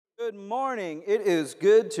Good morning. It is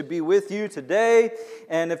good to be with you today.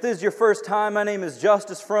 And if this is your first time, my name is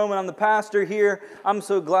Justice Froman. I'm the pastor here. I'm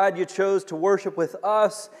so glad you chose to worship with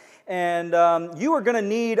us. And you are going to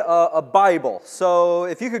need a Bible. So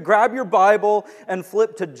if you could grab your Bible and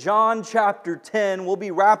flip to John chapter 10. We'll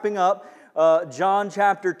be wrapping up John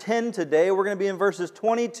chapter 10 today. We're going to be in verses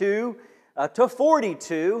 22 to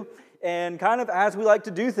 42. And kind of as we like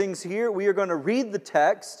to do things here, we are going to read the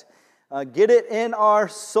text, get it in our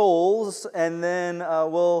souls, and then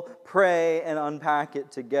we'll pray and unpack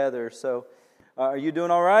it together. So, are you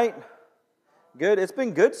doing all right? Good. It's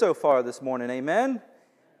been good so far this morning. Amen.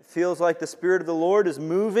 It feels like the Spirit of the Lord is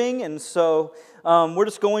moving, and so we're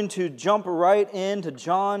just going to jump right into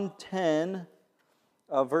John 10,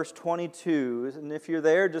 verse 22. And if you're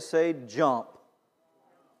there, just say jump.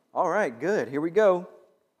 All right, good. Here we go.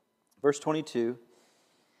 Verse 22.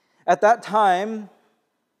 At that time,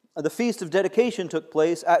 the Feast of Dedication took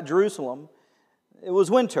place at Jerusalem. It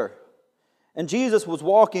was winter, and Jesus was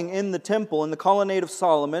walking in the temple in the colonnade of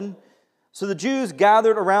Solomon. So the Jews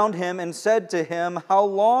gathered around him and said to him, "How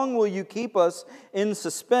long will you keep us in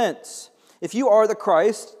suspense? If you are the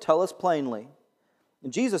Christ, tell us plainly."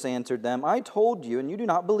 And Jesus answered them, "I told you, and you do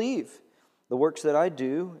not believe. The works that I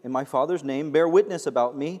do in my Father's name bear witness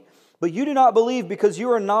about me, but you do not believe because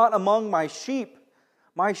you are not among my sheep.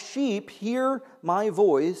 My sheep hear my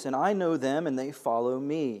voice, and I know them, and they follow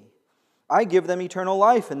me. I give them eternal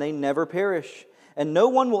life, and they never perish, and no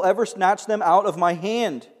one will ever snatch them out of my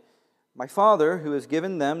hand. My Father, who has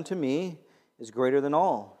given them to me, is greater than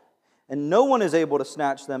all, and no one is able to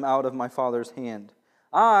snatch them out of my Father's hand.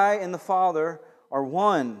 I and the Father are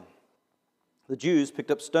one." The Jews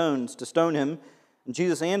picked up stones to stone him, and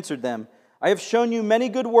Jesus answered them, "I have shown you many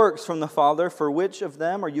good works from the Father. For which of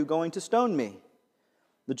them are you going to stone me?"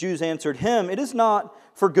 The Jews answered him, "It is not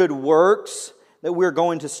for good works that we are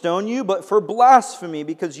going to stone you, but for blasphemy,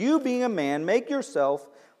 because you, being a man, make yourself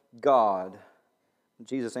God."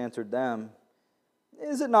 Jesus answered them,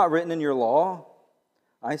 "Is it not written in your law,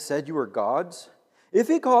 'I said you were gods'? If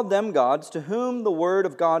he called them gods, to whom the word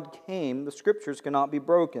of God came, the Scriptures cannot be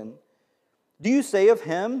broken. Do you say of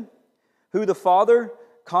him who the Father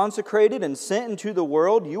consecrated and sent into the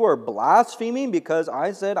world, 'You are blaspheming because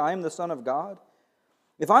I said I am the Son of God'?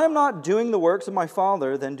 If I am not doing the works of my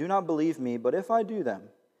Father, then do not believe me. But if I do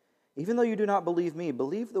them, even though you do not believe me,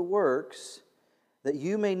 believe the works, that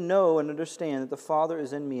you may know and understand that the Father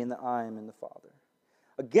is in me and that I am in the Father."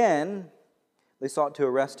 Again, they sought to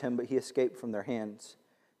arrest him, but he escaped from their hands.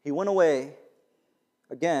 He went away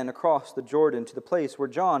again across the Jordan to the place where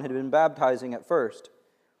John had been baptizing at first.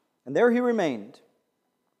 And there he remained.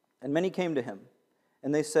 And many came to him.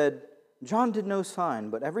 And they said, "John did no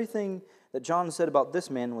sign, but everything that John said about this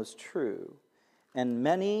man was true." And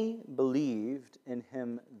many believed in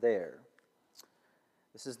him there.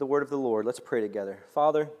 This is the word of the Lord. Let's pray together.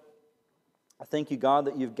 Father, I thank you, God,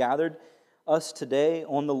 that you've gathered us today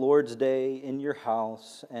on the Lord's Day in your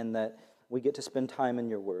house, and that we get to spend time in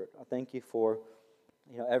your word. I thank you for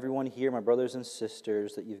everyone here, my brothers and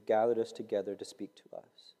sisters, that you've gathered us together to speak to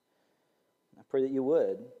us. I pray that you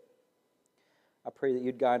would. I pray that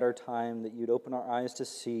you'd guide our time, that you'd open our eyes to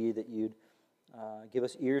see, that you'd give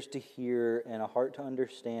us ears to hear and a heart to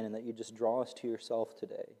understand, and that you'd just draw us to yourself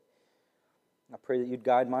today. I pray that you'd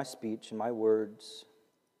guide my speech and my words,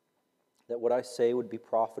 that what I say would be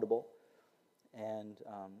profitable, and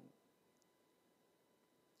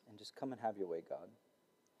just come and have your way, God.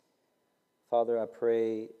 Father, I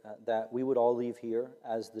pray that we would all leave here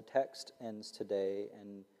as the text ends today,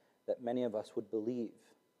 and that many of us would believe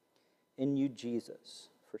in you, Jesus,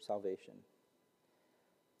 for salvation.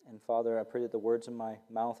 And Father, I pray that the words of my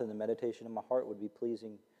mouth and the meditation of my heart would be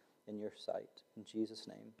pleasing in your sight. In Jesus'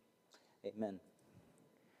 name, amen.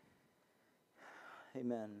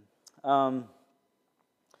 Amen.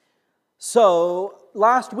 So,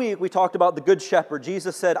 last week we talked about the Good Shepherd.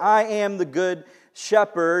 Jesus said, "I am the Good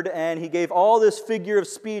Shepherd," and he gave all this figure of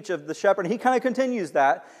speech of the shepherd. And he kind of continues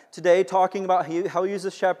that today, talking about how he is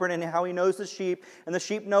a shepherd and how he knows the sheep, and the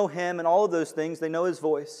sheep know him, and all of those things. They know his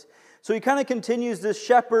voice. So he kind of continues this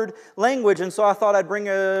shepherd language, and so I thought I'd bring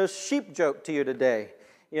a sheep joke to you today.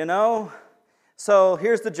 So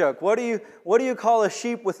here's the joke. What do you call a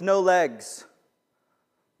sheep with no legs?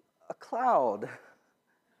 A cloud.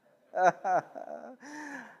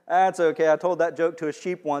 That's okay. I told that joke to a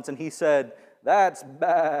sheep once, and he said, "That's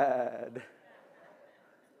bad."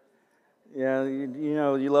 Yeah,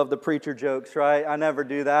 you love the preacher jokes, right? I never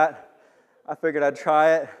do that. I figured I'd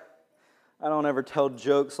try it. I don't ever tell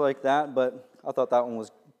jokes like that, but I thought that one was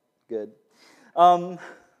good.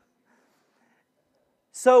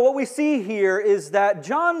 So what we see here is that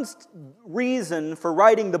John's reason for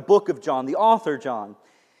writing the book of John, the author John,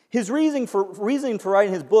 his reason for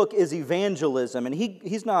writing his book is evangelism, and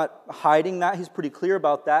he's not hiding that. He's pretty clear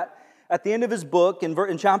about that. At the end of his book, in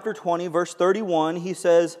chapter 20, verse 31, he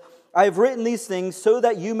says, "I have written these things so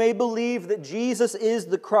that you may believe that Jesus is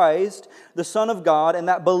the Christ, the Son of God, and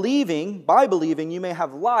that by believing, you may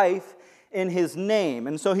have life in His name."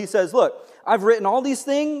 And so he says, look, I've written all these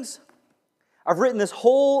things. I've written this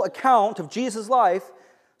whole account of Jesus' life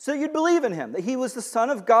so that you'd believe in Him, that He was the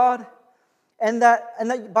Son of God, and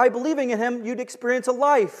that by believing in Him, you'd experience a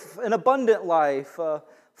life, an abundant life, a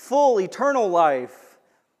full, eternal life.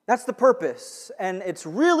 That's the purpose, and it's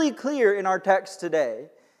really clear in our text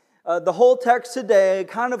today. The whole text today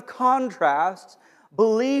kind of contrasts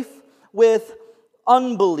belief with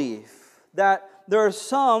unbelief, that there are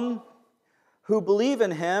some who believe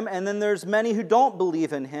in Him, and then there's many who don't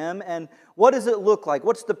believe in Him. And what does it look like?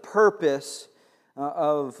 What's the purpose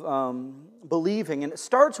of believing? And it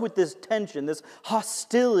starts with this tension, this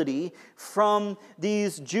hostility from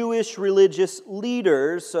these Jewish religious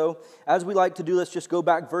leaders. So as we like to do, let's just go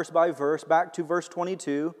back verse by verse, back to verse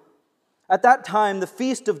 22. At that time, the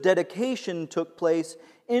Feast of Dedication took place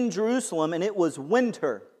in Jerusalem, and it was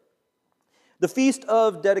winter. The Feast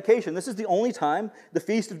of Dedication, this is the only time the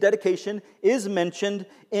Feast of Dedication is mentioned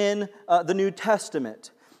in the New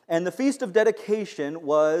Testament. And the Feast of Dedication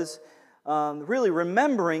was really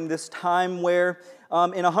remembering this time where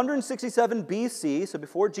in 167 BC, so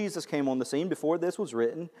before Jesus came on the scene, before this was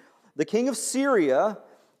written, the king of Syria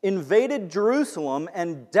invaded Jerusalem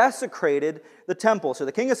and desecrated the temple. So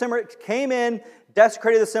the king of Syria came in,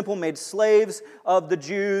 desecrated the temple, made slaves of the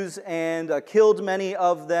Jews, and killed many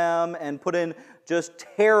of them, and put in just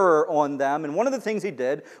terror on them. And one of the things he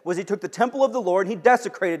did was he took the temple of the Lord, and he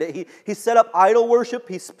desecrated it. He set up idol worship.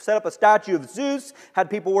 He set up a statue of Zeus, had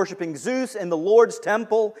people worshiping Zeus in the Lord's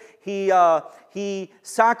temple. He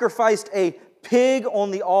sacrificed a pig on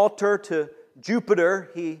the altar to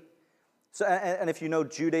Jupiter. And if you know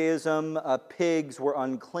Judaism, pigs were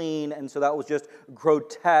unclean, and so that was just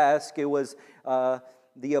grotesque. It was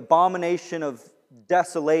the abomination of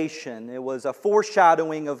desolation. It was a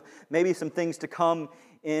foreshadowing of maybe some things to come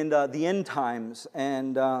in the end times,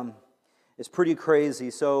 and it's pretty crazy.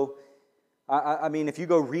 So, I mean, if you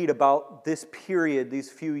go read about this period, these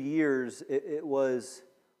few years, it was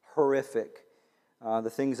horrific, the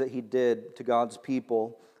things that he did to God's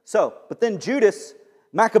people. So, but then Judas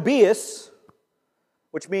Maccabeus,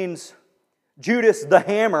 which means Judas the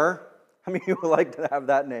Hammer. How many of you would like to have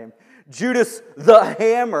that name? Judas the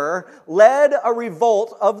Hammer led a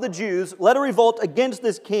revolt of the Jews, led a revolt against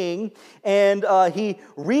this king, and he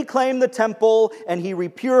reclaimed the temple, and he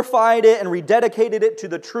repurified it and rededicated it to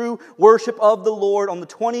the true worship of the Lord on the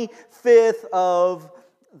 25th of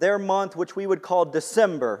their month, which we would call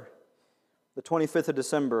December, the 25th of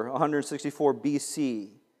December, 164 BC.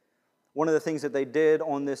 One of the things that they did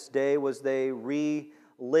on this day was they relit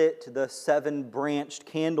the 7-branched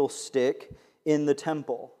candlestick in the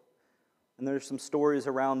temple. And there's some stories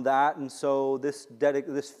around that. And so this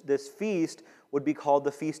feast would be called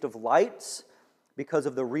the Feast of Lights because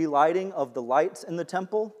of the relighting of the lights in the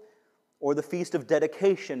temple, or the Feast of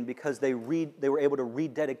Dedication because they were able to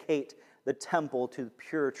rededicate the temple to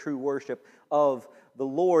pure, true worship of the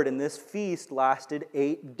Lord. And this feast lasted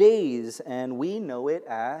 8 days, and we know it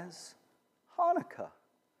as Hanukkah.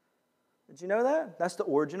 Did you know that? That's the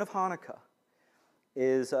origin of Hanukkah,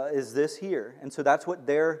 is this here. And so that's what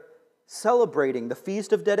they're celebrating. The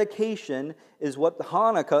Feast of Dedication is what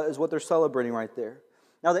Hanukkah is what they're celebrating right there.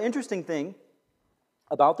 Now the interesting thing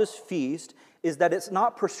about this feast is that it's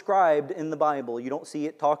not prescribed in the Bible. You don't see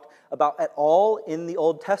it talked about at all in the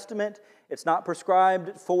Old Testament. It's not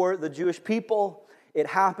prescribed for the Jewish people. It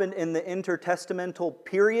happened in the intertestamental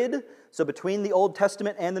period. So between the Old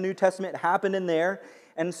Testament and the New Testament, it happened in there.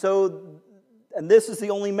 And this is the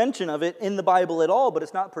only mention of it in the Bible at all, but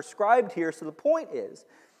it's not prescribed here. So the point is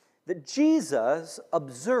that Jesus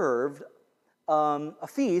observed a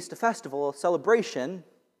feast, a festival, a celebration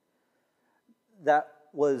that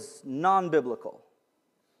was non-biblical,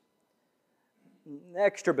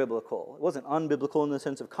 extra-biblical. It wasn't unbiblical in the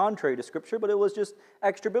sense of contrary to Scripture, but it was just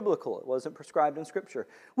extra-biblical. It wasn't prescribed in Scripture.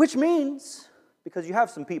 Which means, because you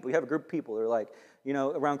have a group of people that are like,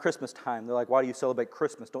 around Christmas time, they're like, why do you celebrate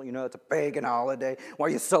Christmas? Don't you know it's a pagan holiday? Why are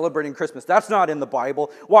you celebrating Christmas? That's not in the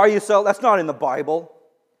Bible. That's not in the Bible.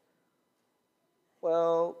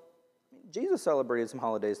 Well, Jesus celebrated some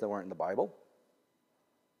holidays that weren't in the Bible.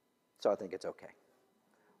 So I think it's okay.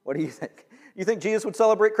 What do you think? You think Jesus would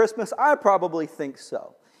celebrate Christmas? I probably think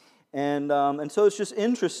so. And so it's just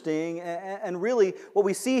interesting. And really, what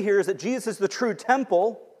we see here is that Jesus is the true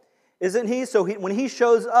temple, isn't he? So when he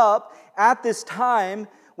shows up at this time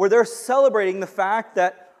where they're celebrating the fact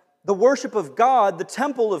that the worship of God, the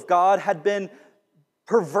temple of God, had been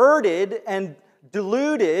perverted and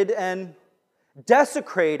diluted and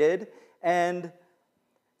desecrated, and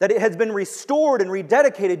that it has been restored and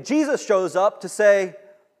rededicated, Jesus shows up to say,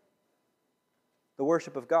 the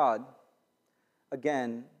worship of God,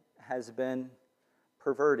 again, has been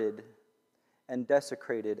perverted and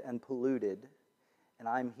desecrated and polluted. And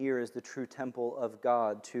I'm here as the true temple of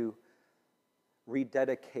God to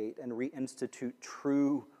rededicate and reinstitute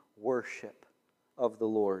true worship of the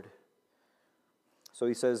Lord. So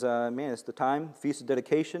he says, it's the time, Feast of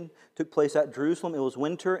Dedication, took place at Jerusalem. It was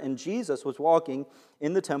winter, and Jesus was walking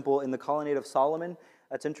in the temple in the colonnade of Solomon.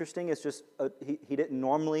 That's interesting. It's just, he didn't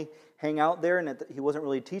normally hang out there, and he wasn't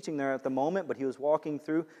really teaching there at the moment, but he was walking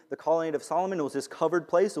through the colonnade of Solomon. It was this covered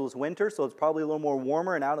place. It was winter, so it's probably a little more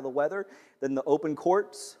warmer and out of the weather than the open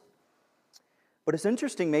courts. But it's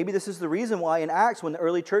interesting, maybe this is the reason why in Acts, when the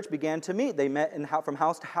early church began to meet, they met from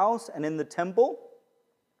house to house and in the temple.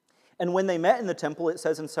 And when they met in the temple, it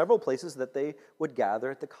says in several places that they would gather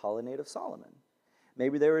at the colonnade of Solomon.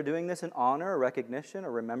 Maybe they were doing this in honor or recognition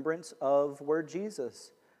or remembrance of where Jesus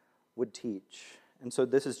would teach. And so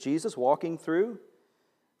this is Jesus walking through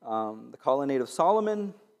the colonnade of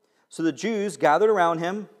Solomon. So the Jews gathered around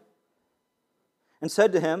him and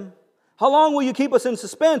said to him, "How long will you keep us in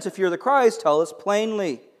suspense? If you're the Christ, tell us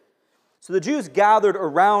plainly." So the Jews gathered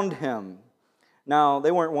around him. Now,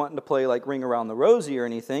 they weren't wanting to play like Ring Around the Rosie or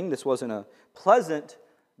anything. This wasn't a pleasant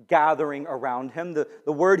gathering around him. The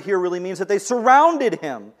word here really means that they surrounded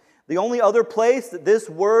him. The only other place that this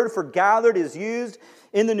word for gathered is used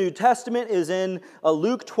in the New Testament is in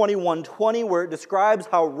Luke 21:20, where it describes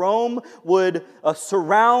how Rome would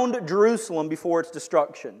surround Jerusalem before its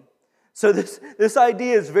destruction. So this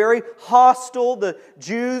idea is very hostile. The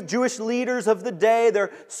Jewish leaders of the day,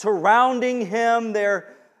 they're surrounding him.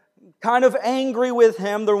 They're kind of angry with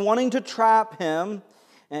him. They're wanting to trap him.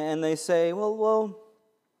 And they say, well,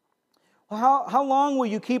 how long will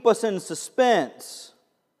you keep us in suspense?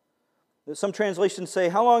 Some translations say,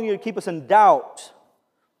 how long will you keep us in doubt?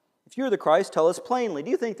 If you're the Christ, tell us plainly. Do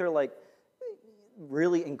you think they're like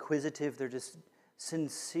really inquisitive? They're just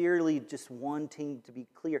sincerely just wanting to be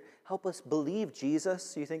clear. Help us believe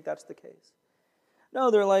Jesus. Do you think that's the case? No,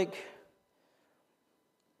 they're like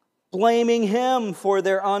blaming him for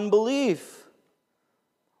their unbelief.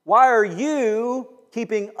 Why are you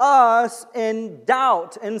keeping us in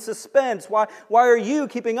doubt and suspense? Why are you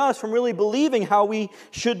keeping us from really believing how we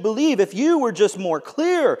should believe? If you were just more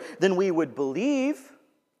clear, then we would believe.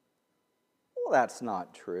 Well, that's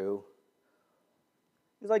not true.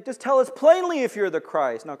 He's like, just tell us plainly if you're the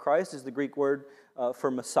Christ. Now, Christ is the Greek word for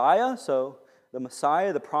Messiah. So the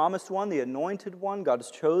Messiah, the promised one, the anointed one, God's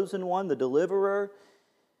chosen one, the deliverer.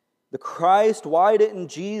 The Christ, why didn't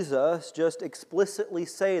Jesus just explicitly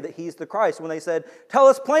say that he's the Christ? When they said, tell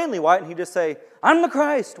us plainly, why didn't he just say, I'm the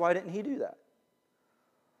Christ? Why didn't he do that?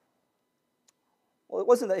 Well, it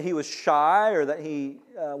wasn't that he was shy or that he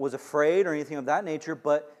was afraid or anything of that nature,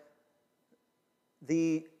 but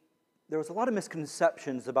there was a lot of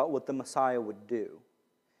misconceptions about what the Messiah would do.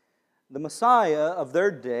 The Messiah of their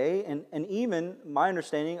day, and even my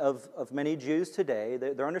understanding of many Jews today,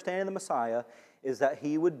 their understanding of the Messiah is that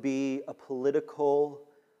he would be a political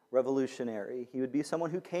revolutionary. He would be someone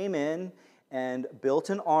who came in and built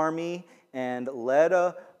an army and led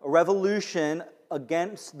a revolution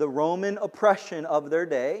against the Roman oppression of their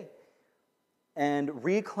day and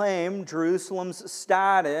reclaimed Jerusalem's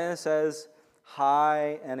status as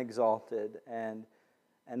high and exalted and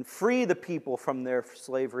free the people from their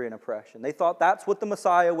slavery and oppression. They thought that's what the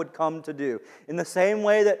Messiah would come to do. In the same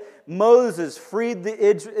way that Moses freed the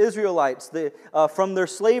Israelites from their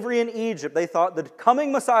slavery in Egypt, they thought the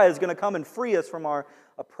coming Messiah is going to come and free us from our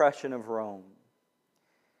oppression of Rome.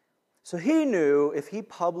 So he knew if he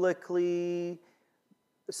publicly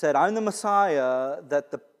said, I'm the Messiah, that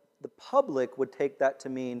the public would take that to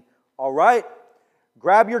mean, all right,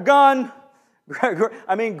 grab your gun.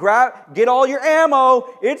 Get all your ammo.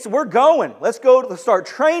 We're going. Let's start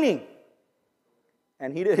training.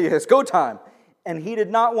 And it's go time. And he did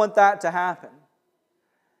not want that to happen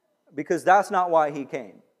because that's not why he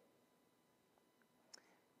came.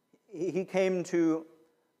 He came to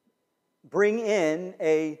bring in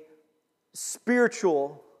a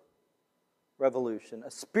spiritual revolution,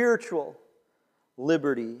 a spiritual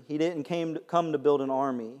liberty. He didn't come to build an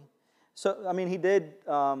army. So, he did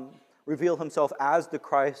reveal himself as the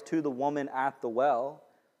Christ to the woman at the well,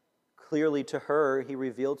 clearly to her. He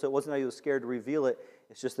revealed it. It wasn't that he was scared to reveal it.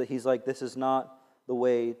 It's just that he's like, this is not the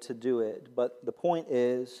way to do it. But the point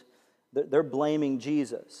is, they're blaming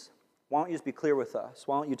Jesus. Why don't you just be clear with us?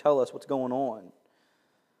 Why don't you tell us what's going on?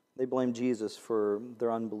 They blame Jesus for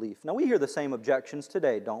their unbelief. Now, we hear the same objections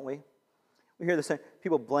today, don't we? We hear the same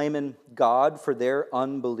people blaming God for their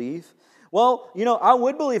unbelief. Well, I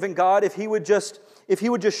would believe in God if He would just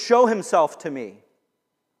show Himself to me.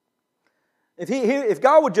 If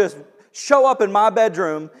God would just show up in my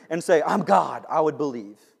bedroom and say, "I'm God," I would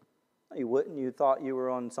believe. No, you wouldn't. You thought you were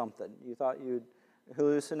on something. You thought you'd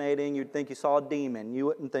hallucinating. You'd think you saw a demon. You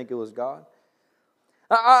wouldn't think it was God.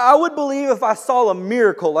 I would believe if I saw a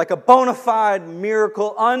miracle, like a bona fide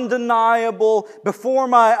miracle, undeniable, before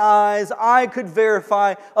my eyes, I could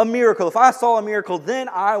verify a miracle. If I saw a miracle, then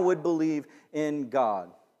I would believe in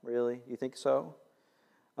God. Really? You think so?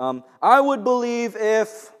 I would believe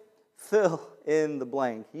if, fill in the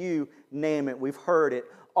blank, you name it, we've heard it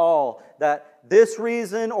all, that this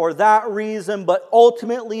reason or that reason, but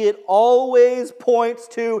ultimately it always points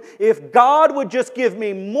to, if God would just give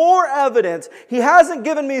me more evidence. He hasn't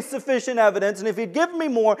given me sufficient evidence, and if He'd given me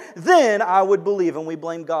more, then I would believe, and we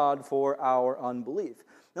blame God for our unbelief.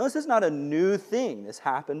 Now, this is not a new thing. This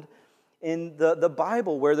happened in the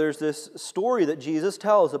Bible, where there's this story that Jesus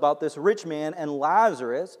tells about this rich man and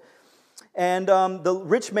Lazarus. And the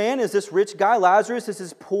rich man is this rich guy. Lazarus is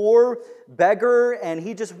this poor beggar, and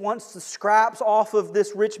he just wants the scraps off of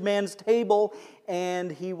this rich man's table,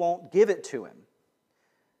 and he won't give it to him.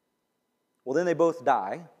 Well, then they both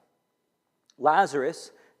die.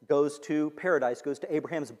 Lazarus goes to paradise, goes to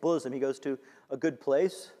Abraham's bosom. He goes to a good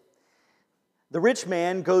place. The rich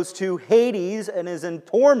man goes to Hades and is in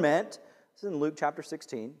torment. This is in Luke chapter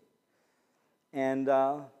 16. And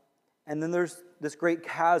then there's this great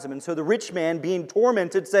chasm. And so the rich man, being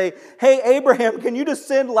tormented, say, "Hey, Abraham, can you just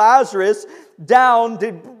send Lazarus down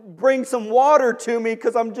to bring some water to me,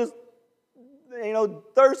 because I'm just,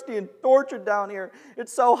 thirsty and tortured down here.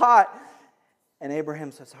 It's so hot." And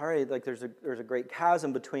Abraham says, "All right, there's a great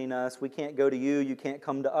chasm between us. We can't go to you. You can't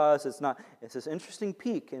come to us. It's this interesting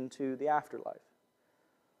peek into the afterlife."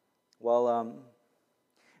 Well,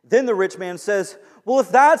 then the rich man says, "Well, if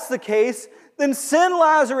that's the case, then send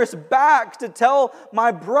Lazarus back to tell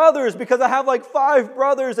my brothers, because I have 5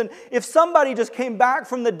 brothers, and if somebody just came back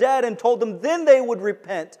from the dead and told them, then they would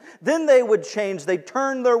repent, then they would change, they'd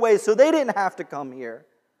turn their ways, so they didn't have to come here."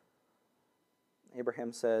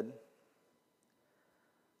 Abraham said,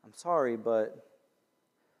 "I'm sorry, but,"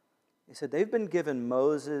 he said, "they've been given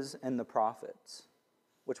Moses and the prophets,"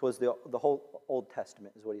 which was the whole Old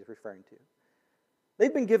Testament is what he's referring to.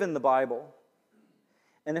 They've been given the Bible.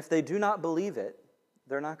 And if they do not believe it,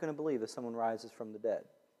 they're not going to believe that someone rises from the dead.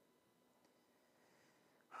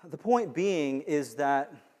 The point being is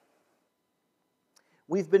that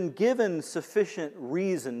we've been given sufficient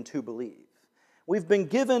reason to believe. We've been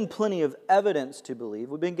given plenty of evidence to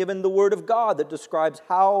believe. We've been given the Word of God that describes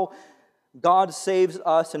how God saves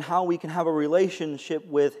us and how we can have a relationship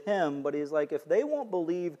with Him. But He's like, if they won't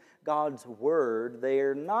believe God's Word,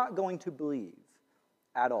 they're not going to believe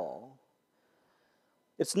at all.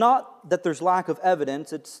 It's not that there's lack of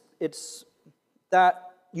evidence, it's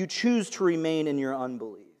that you choose to remain in your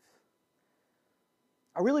unbelief.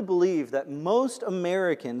 I really believe that most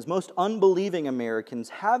Americans, most unbelieving Americans,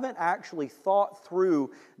 haven't actually thought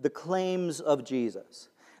through the claims of Jesus.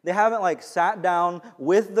 They haven't sat down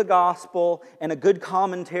with the gospel and a good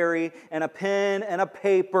commentary and a pen and a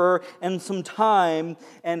paper and some time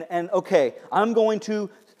and okay, I'm going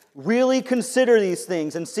to really consider these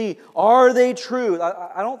things and see, are they true?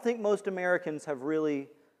 I don't think most Americans have really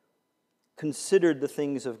considered the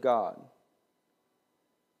things of God.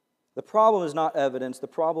 The problem is not evidence. The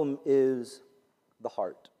problem is the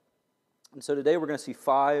heart. And so today we're going to see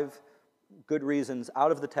 5 good reasons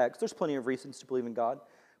out of the text. There's plenty of reasons to believe in God,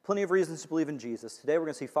 plenty of reasons to believe in Jesus. Today we're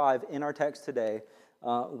going to see 5 in our text today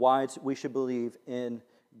why we should believe in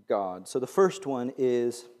God. So the first one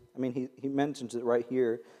is, he mentions it right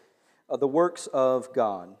here, the works of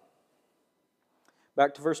God.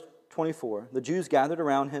 Back to verse 24. The Jews gathered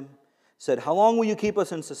around him, said, "How long will you keep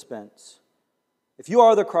us in suspense? If you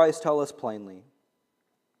are the Christ, tell us plainly."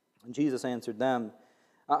 And Jesus answered them,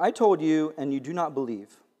 "I told you, and you do not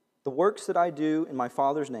believe. The works that I do in my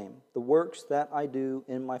Father's name, the works that I do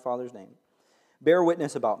in my Father's name, bear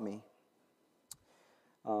witness about me.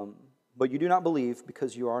 But you do not believe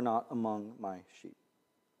because you are not among my sheep."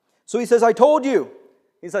 So he says, "I told you."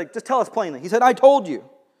 He's like, just tell us plainly. He said, "I told you."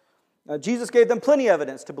 Jesus gave them plenty of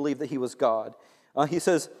evidence to believe that He was God. He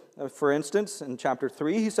says, for instance, in chapter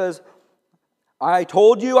 3, He says, "I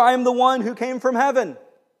told you I am the one who came from heaven."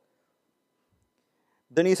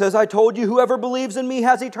 Then he says, I told you whoever believes in me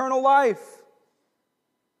has eternal life.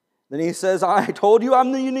 Then he says, I told you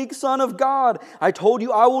I'm the unique Son of God. I told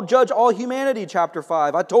you I will judge all humanity, chapter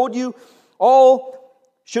 5. I told you all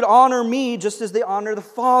should honor me just as they honor the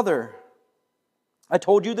Father. I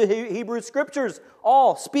told you the Hebrew Scriptures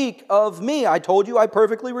all speak of me. I told you I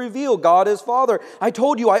perfectly reveal God as Father. I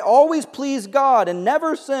told you I always please God and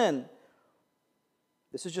never sin.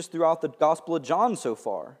 This is just throughout the Gospel of John so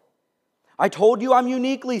far. I told you I'm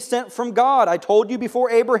uniquely sent from God. I told you before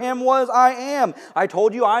Abraham was, I am. I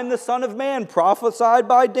told you I'm the Son of Man, prophesied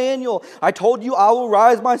by Daniel. I told you I will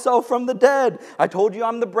rise myself from the dead. I told you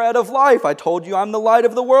I'm the bread of life. I told you I'm the light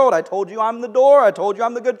of the world. I told you I'm the door. I told you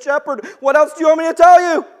I'm the good shepherd. What else do you want me to tell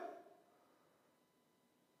you?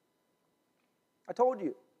 I told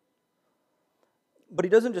you. But he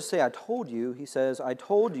doesn't just say, I told you. He says, I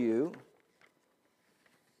told you,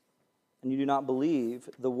 and you do not believe.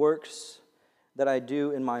 The works that I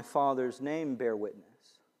do in my Father's name bear witness.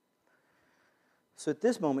 So at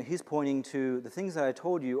this moment, he's pointing to the things that I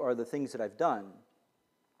told you are the things that I've done.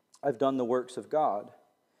 I've done the works of God.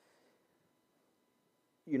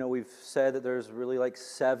 You know, we've said that there's really like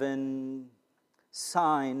 7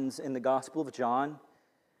 signs in the Gospel of John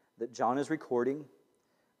that John is recording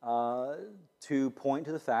to point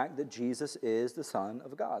to the fact that Jesus is the Son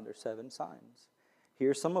of God. There's 7 signs.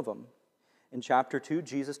 Here's some of them. In chapter 2,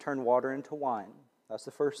 Jesus turned water into wine. That's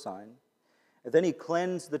the first sign. And then he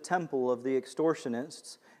cleansed the temple of the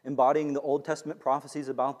extortionists, embodying the Old Testament prophecies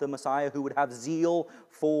about the Messiah who would have zeal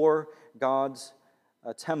for God's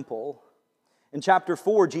temple. In chapter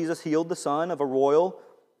 4, Jesus healed the son of a royal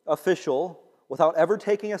official without ever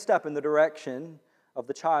taking a step in the direction of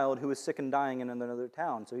the child who was sick and dying in another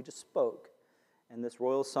town. So he just spoke, and this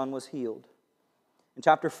royal son was healed. In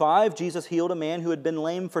chapter 5, Jesus healed a man who had been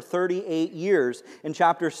lame for 38 years. In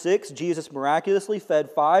chapter 6, Jesus miraculously fed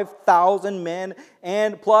 5,000 men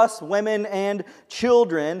and plus women and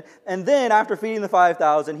children. And then, after feeding the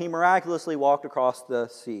 5,000, he miraculously walked across the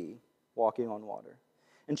sea, walking on water.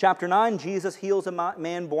 In chapter 9, Jesus heals a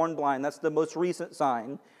man born blind. That's the most recent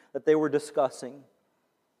sign that they were discussing.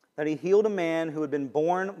 That he healed a man who had been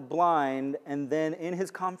born blind, and then in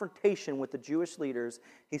his confrontation with the Jewish leaders,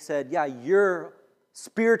 he said, yeah, you're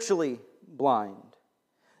spiritually blind.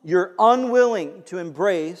 You're unwilling to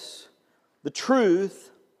embrace the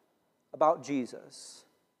truth about Jesus.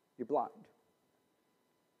 You're blind.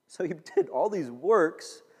 So he did all these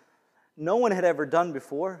works no one had ever done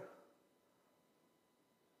before.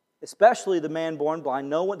 Especially the man born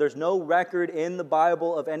blind. There's no record in the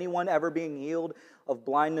Bible of anyone ever being healed of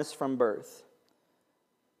blindness from birth.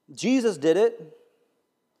 Jesus did it.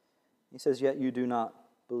 He says, yet you do not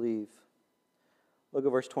believe. Look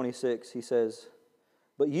at verse 26. He says,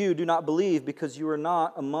 but you do not believe because you are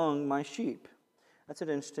not among my sheep. That's an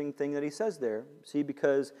interesting thing that he says there. See,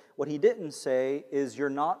 because what he didn't say is you're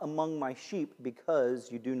not among my sheep because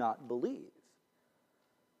you do not believe.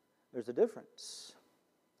 There's a difference.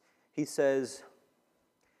 He says,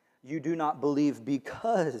 you do not believe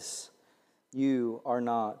because you are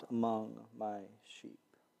not among my sheep.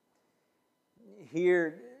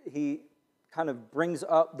 Here he kind of brings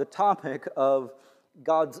up the topic of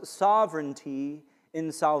God's sovereignty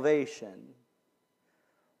in salvation.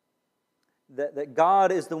 That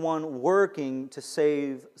God is the one working to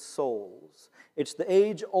save souls. It's the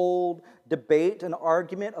age-old debate and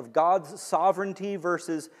argument of God's sovereignty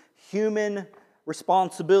versus human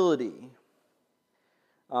responsibility.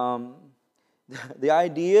 The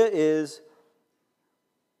idea is,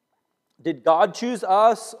 did God choose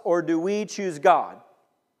us or do we choose God?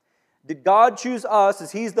 Did God choose us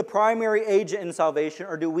as He's the primary agent in salvation,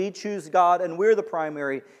 or do we choose God and we're the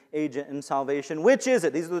primary agent in salvation? Which is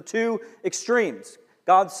it? These are the two extremes.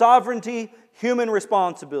 God's sovereignty, human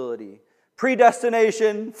responsibility.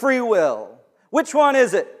 Predestination, free will. Which one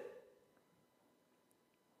is it?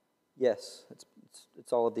 Yes,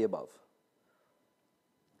 it's all of the above.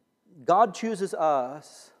 God chooses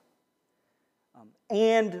us,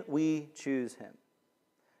 and we choose Him.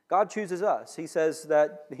 God chooses us. He says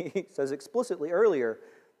explicitly earlier,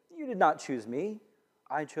 you did not choose me,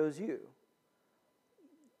 I chose you.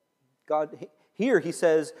 God, here he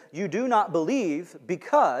says, you do not believe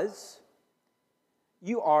because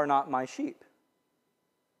you are not my sheep.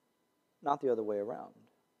 Not the other way around.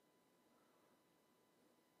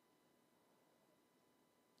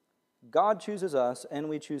 God chooses us and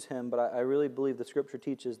we choose Him, but I really believe the Scripture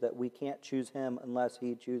teaches that we can't choose Him unless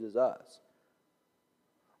He chooses us.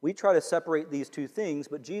 We try to separate these two things,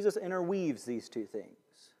 but Jesus interweaves these two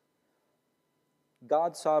things.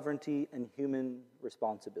 God's sovereignty and human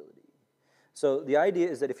responsibility. So the idea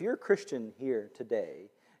is that if you're a Christian here today,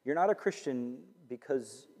 you're not a Christian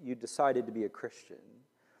because you decided to be a Christian,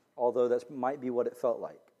 although that might be what it felt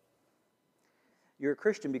like. You're a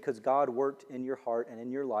Christian because God worked in your heart and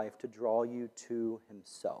in your life to draw you to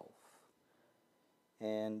himself.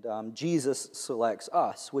 And Jesus selects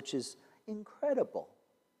us, which is incredible.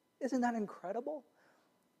 Isn't that incredible?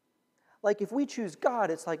 Like if we choose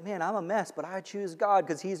God, it's like, man, I'm a mess, but I choose God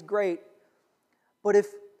because he's great. But if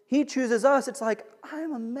he chooses us, it's like,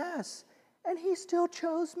 I'm a mess, and he still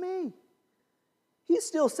chose me. He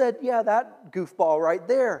still said, yeah, that goofball right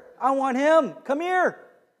there, I want him, come here.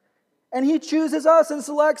 And he chooses us and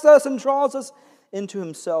selects us and draws us into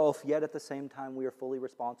himself, yet at the same time, we are fully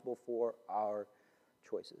responsible for our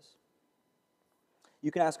choices.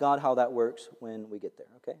 You can ask God how that works when we get there,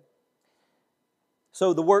 okay?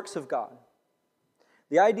 So the works of God.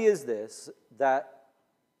 The idea is this, that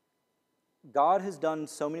God has done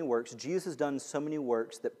so many works, Jesus has done so many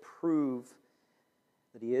works that prove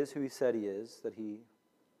that he is who he said he is, that he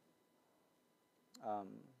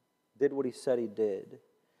did what he said he did,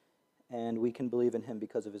 and we can believe in him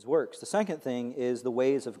because of his works. The second thing is the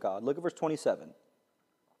ways of God. Look at verse 27.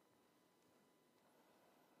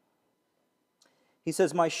 He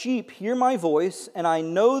says, my sheep hear my voice, and I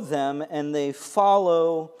know them, and they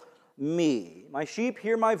follow me. My sheep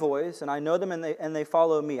hear my voice, and I know them, and they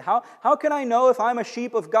follow me. How can I know if I'm a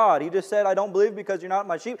sheep of God? He just said, I don't believe because you're not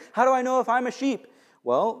my sheep. How do I know if I'm a sheep?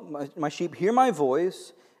 Well, my sheep hear my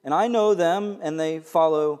voice, and I know them, and they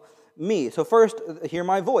follow me. So first, hear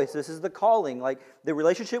my voice. This is the calling. Like the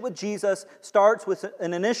relationship with Jesus starts with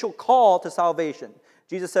an initial call to salvation.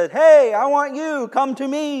 Jesus said, hey, I want you, come to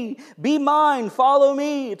me, be mine, follow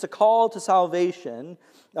me. It's a call to salvation.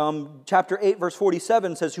 Chapter 8, verse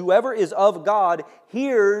 47 says, whoever is of God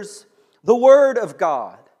hears the word of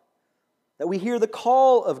God. That we hear the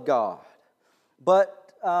call of God.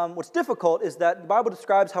 But what's difficult is that the Bible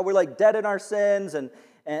describes how we're like dead in our sins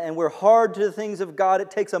and we're hard to the things of God.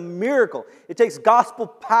 It takes a miracle. It takes gospel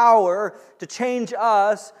power to change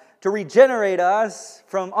us, to regenerate us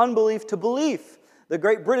from unbelief to belief. The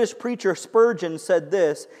great British preacher Spurgeon said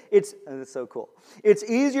this, it's so cool. It's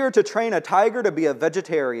easier to train a tiger to be a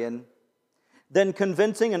vegetarian than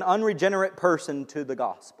convincing an unregenerate person to the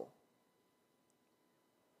gospel.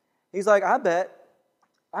 He's like, I bet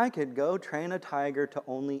I could go train a tiger to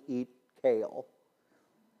only eat kale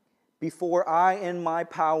before I, in my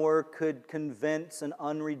power, could convince an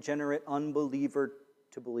unregenerate unbeliever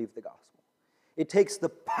to believe the gospel. It takes the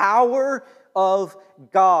power of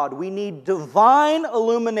God. We need divine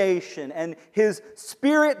illumination and his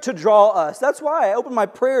Spirit to draw us. That's why I open my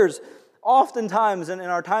prayers oftentimes in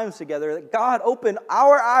our times together, that God, open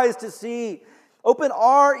our eyes to see, open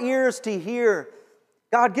our ears to hear.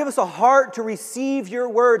 God, give us a heart to receive your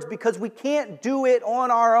words because we can't do it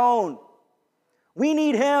on our own. We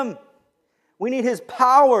need him. We need his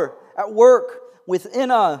power at work within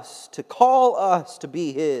us to call us to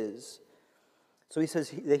be his. So he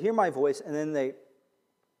says, they hear my voice, and then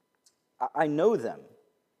I know them.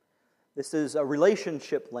 This is a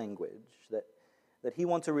relationship language, that he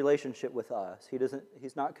wants a relationship with us.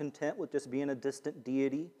 He's not content with just being a distant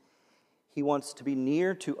deity. He wants to be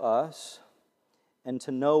near to us and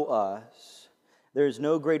to know us. There is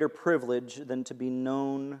no greater privilege than to be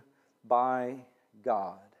known by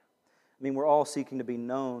God. I mean, we're all seeking to be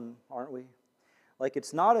known, aren't we? Like,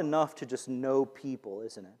 it's not enough to just know people,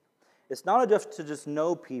 isn't it? It's not enough to just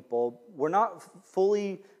know people. We're not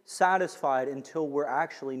fully satisfied until we're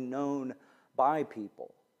actually known by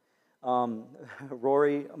people.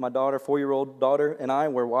 Rory, my daughter, 4-year-old daughter, and I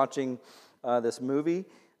were watching this movie,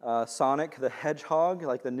 Sonic the Hedgehog,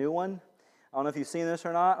 like the new one. I don't know if you've seen this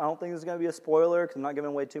or not. I don't think this is going to be a spoiler because I'm not giving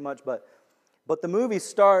away too much. But the movie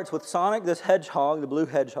starts with Sonic, this hedgehog, the blue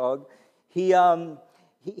hedgehog. He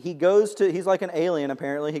goes to, he's like an alien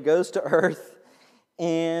apparently. He goes to Earth.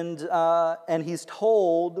 And he's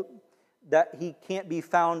told that he can't be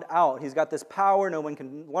found out. He's got this power, no one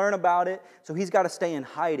can learn about it, so he's got to stay in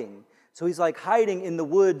hiding. So he's like hiding in the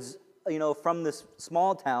woods, from this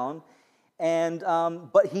small town,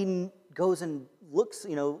 but he goes and looks,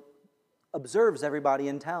 observes everybody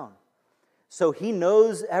in town. So he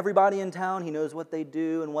knows everybody in town, he knows what they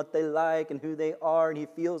do and what they like and who they are, and he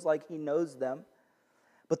feels like he knows them.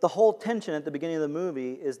 But the whole tension at the beginning of the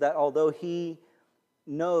movie is that although he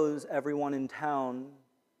knows everyone in town,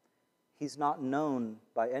 he's not known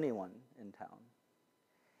by anyone in town.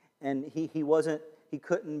 And he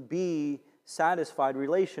couldn't be satisfied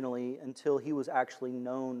relationally until he was actually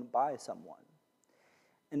known by someone.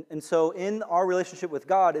 And so in our relationship with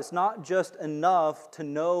God, it's not just enough to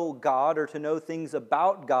know God or to know things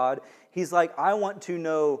about God. He's like, I want to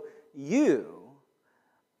know you.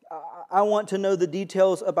 I want to know the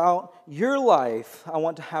details about your life. I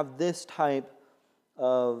want to have this type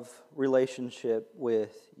of relationship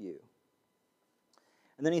with you.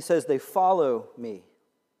 And then he says, they follow me.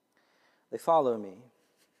 They follow me.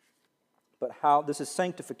 But how? This is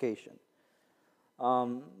sanctification.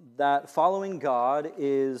 That following God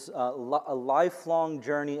is a lifelong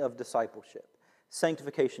journey of discipleship.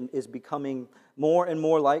 Sanctification is becoming more and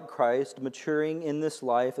more like Christ, maturing in this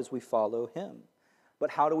life as we follow Him.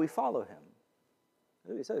 But how do we follow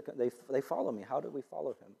Him? He said, they follow me. How do we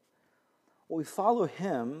follow Him? Well, we follow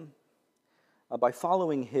Him by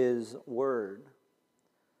following His Word.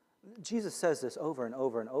 Jesus says this over and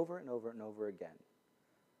over and over and over and over again.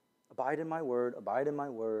 Abide in my word, abide in my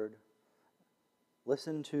word.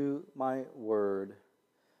 Listen to my word.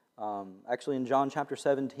 Actually, in John chapter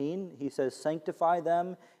 17, he says, sanctify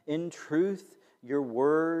them in truth. Your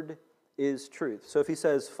word is truth. So if he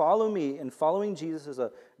says, follow me, and following Jesus is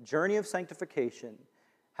a journey of sanctification,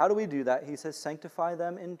 how do we do that? He says, sanctify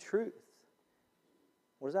them in truth.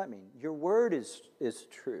 What does that mean? Your word is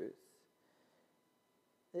truth.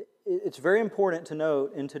 It's very important to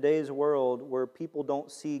note in today's world where people don't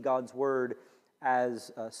see God's word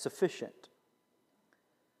as sufficient.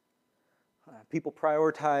 People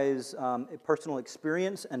prioritize personal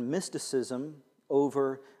experience and mysticism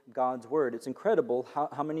over God's word. It's incredible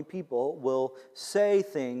how many people will say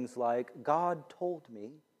things like, God told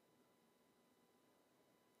me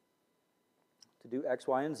to do X,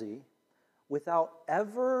 Y, and Z without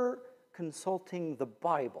ever consulting the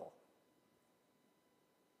Bible.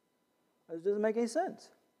 It doesn't make any sense.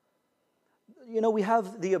 You know, we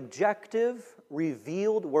have the objective,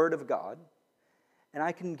 revealed Word of God, and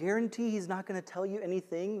I can guarantee He's not going to tell you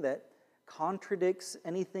anything that contradicts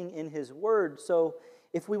anything in His Word. So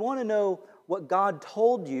if we want to know what God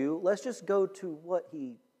told you, let's just go to what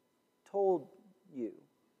He told you.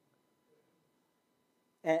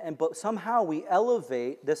 But somehow we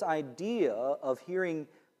elevate this idea of hearing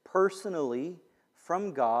personally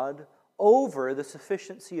from God over the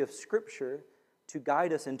sufficiency of Scripture to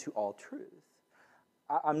guide us into all truth.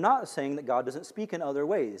 I'm not saying that God doesn't speak in other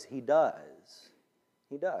ways. He does.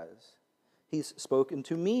 He does. He's spoken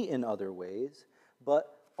to me in other ways,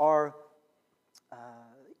 but our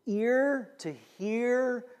ear to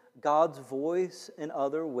hear God's voice in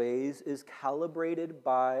other ways is calibrated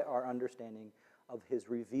by our understanding of His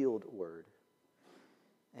revealed Word.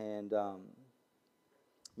 And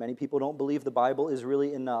many people don't believe the Bible is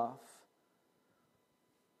really enough.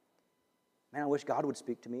 Man, I wish God would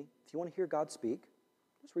speak to me. If you want to hear God speak,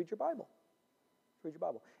 just read your Bible. Read your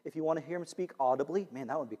Bible. If you want to hear Him speak audibly, man,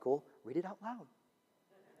 that would be cool. Read it out loud.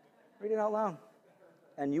 Read it out loud.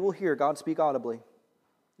 And you will hear God speak audibly.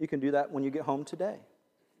 You can do that when you get home today.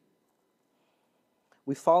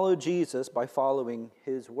 We follow Jesus by following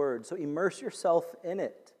His Word. So immerse yourself in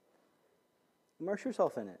it. Immerse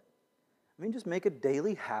yourself in it. I mean, just make a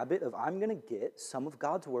daily habit of, I'm going to get some of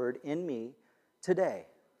God's Word in me today.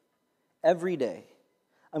 Every day,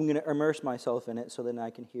 I'm going to immerse myself in it so that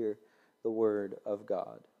I can hear the Word of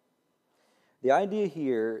God. The idea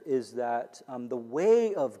here is that the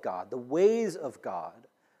way of God, the ways of God,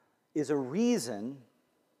 is a reason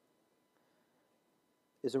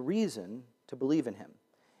to believe in Him.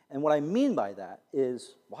 And what I mean by that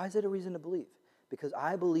is, why is it a reason to believe? Because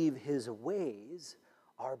I believe His ways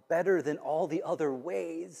are better than all the other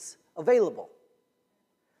ways available.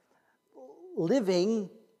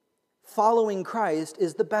 Following Christ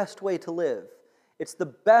is the best way to live. It's the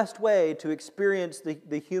best way to experience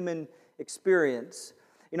the human experience.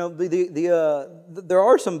 You know, there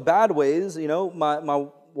are some bad ways. You know, my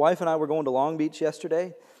wife and I were going to Long Beach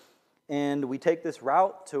yesterday, and we take this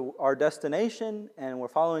route to our destination, and we're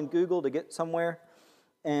following Google to get somewhere,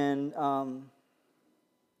 and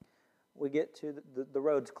we get to the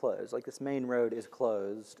road's closed. Like, this main road is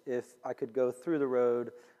closed. If I could go through the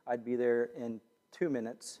road, I'd be there in 2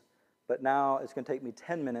 minutes. But now it's going to take me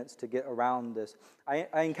 10 minutes to get around this. I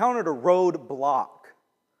encountered a roadblock.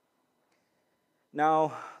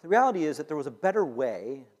 Now, the reality is that there was a better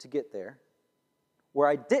way to get there where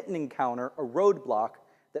I didn't encounter a roadblock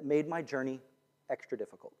that made my journey extra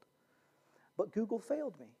difficult. But Google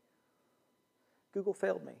failed me. Google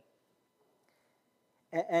failed me.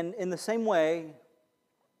 And in the same way,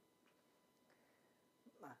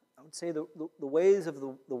 I would say the ways of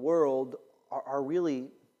the world are really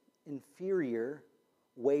inferior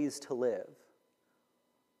ways to live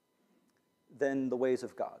than the ways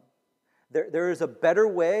of God. There is a better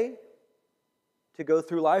way to go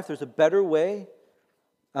through life. There's a better way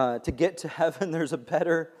to get to heaven. There's a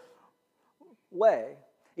better way.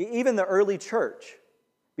 Even the early church,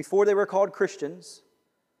 before they were called Christians,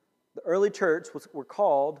 the early church were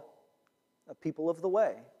called a people of the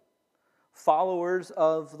way, followers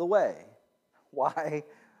of the way. Why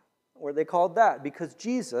were they called that? Because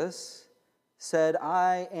Jesus said,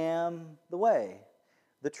 I am the way,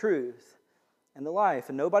 the truth, and the life.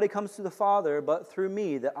 And nobody comes to the Father but through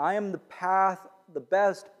me, that I am the path, the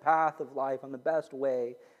best path of life. I'm the best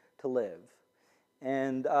way to live.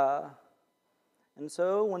 And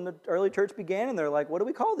so when the early church began, and they're like, what do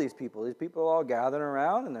we call these people? These people are all gathering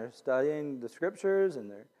around, and they're studying the Scriptures,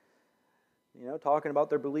 and they're talking about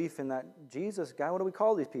their belief in that Jesus guy. What do we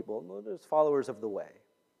call these people? Well, they're followers of the way.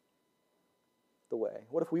 The way.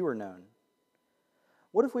 What if we were known?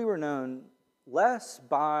 What if we were known less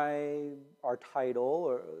by our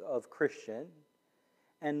title of Christian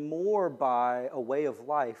and more by a way of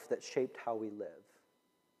life that shaped how we live?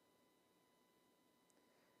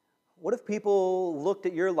 What if people looked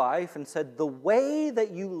at your life and said, the way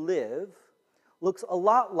that you live looks a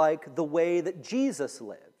lot like the way that Jesus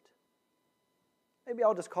lived? Maybe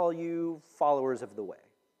I'll just call you followers of the way.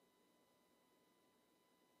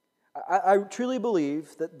 I truly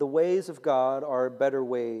believe that the ways of God are better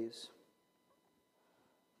ways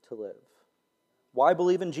to live. Why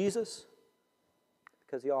believe in Jesus?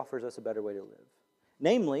 Because He offers us a better way to live.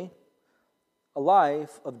 Namely, a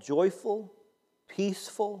life of joyful,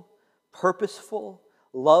 peaceful, purposeful,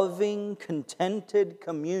 loving, contented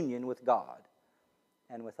communion with God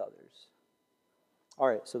and with others. All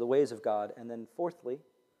right, so the ways of God. And then thirdly,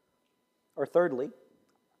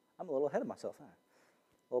 I'm a little ahead of myself, huh?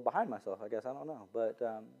 A little behind myself, I guess, I don't know. But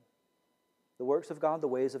the works of God, the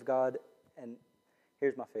ways of God, and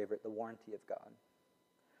here's my favorite, the warranty of God.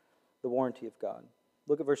 The warranty of God.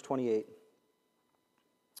 Look at verse 28.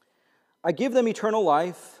 I give them eternal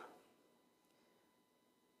life,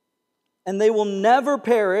 and they will never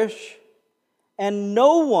perish, and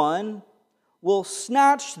no one will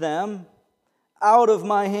snatch them out of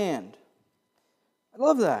my hand. I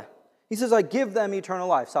love that. He says, I give them eternal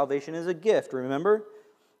life. Salvation is a gift, remember?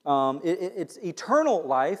 It's eternal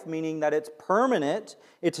life, meaning that it's permanent,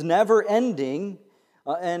 it's never ending.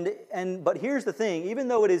 But here's the thing, even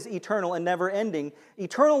though it is eternal and never ending,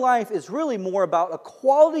 eternal life is really more about a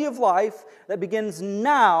quality of life that begins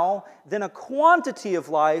now than a quantity of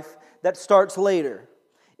life that starts later.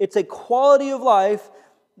 It's a quality of life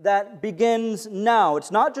that begins now. It's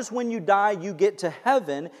not just when you die you get to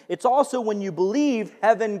heaven, it's also when you believe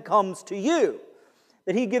heaven comes to you.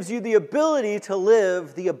 That He gives you the ability to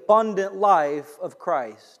live the abundant life of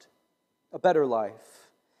Christ, a better life.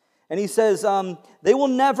 And He says, they will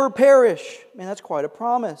never perish. Man, that's quite a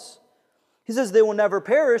promise. He says they will never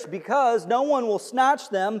perish because no one will snatch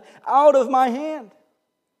them out of my hand.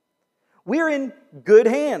 We're in good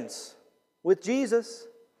hands with Jesus.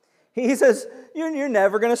 He says, you're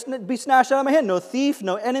never going to be snatched out of my hand. No thief,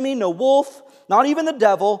 no enemy, no wolf, not even the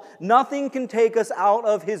devil. Nothing can take us out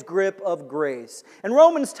of His grip of grace. And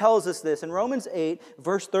Romans tells us this. In Romans 8,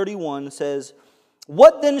 verse 31 says,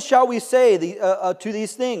 what then shall we say to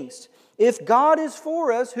these things? If God is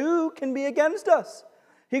for us, who can be against us?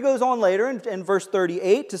 He goes on later in verse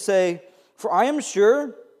 38 to say, for I am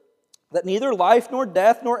sure that neither life nor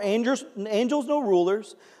death, nor angels nor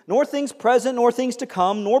rulers, nor things present, nor things to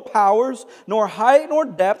come, nor powers, nor height, nor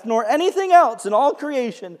depth, nor anything else in all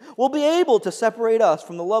creation will be able to separate us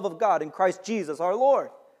from the love of God in Christ Jesus our Lord.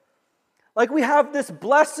 Like we have this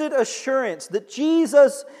blessed assurance that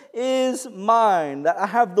Jesus is mine, that I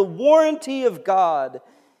have the warranty of God.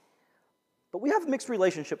 But we have mixed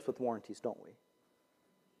relationships with warranties, don't we?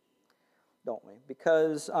 Don't we?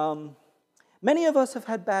 Because many of us have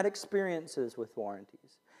had bad experiences with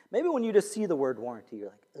warranties. Maybe when you just see the word warranty, you're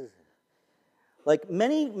like, ugh. Like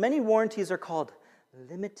many warranties are called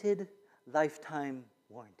limited lifetime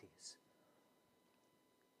warranties.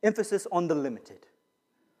 Emphasis on the limited.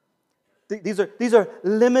 These are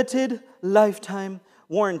limited lifetime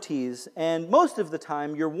warranties. And most of the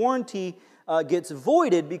time, your warranty gets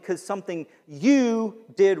voided because something you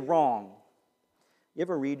did wrong. You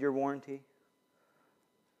ever read your warranty?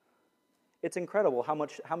 It's incredible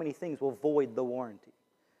how many things will void the warranty.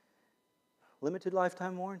 Limited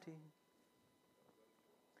lifetime warranty.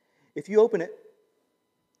 If you open it,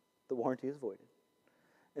 the warranty is voided.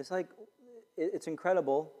 It's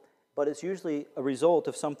incredible, but it's usually a result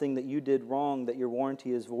of something that you did wrong, that your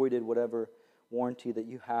warranty is voided, whatever warranty that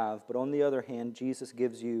you have. But on the other hand, Jesus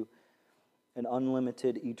gives you an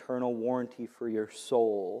unlimited eternal warranty for your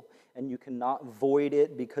soul. And you cannot void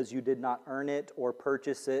it because you did not earn it or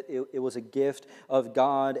purchase it. It was a gift of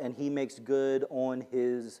God, and He makes good on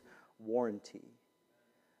His warranty.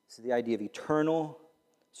 This is the idea of eternal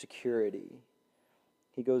security.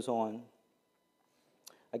 He goes on,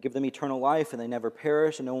 I give them eternal life, and they never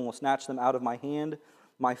perish, and no one will snatch them out of my hand.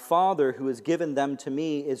 My Father, who has given them to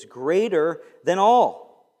me, is greater than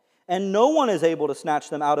all, and no one is able to snatch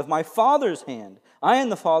them out of my Father's hand. I and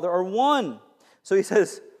the Father are one. So he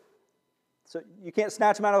says, so you can't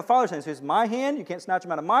snatch them out of the Father's hand. So he says, my hand, you can't snatch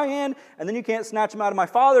them out of my hand, and then you can't snatch them out of my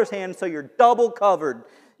Father's hand, so you're double covered.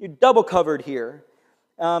 You're double covered here.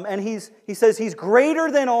 And he says he's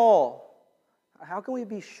greater than all. How can we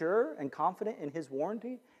be sure and confident in His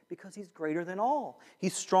warranty? Because He's greater than all.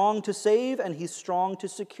 He's strong to save and He's strong to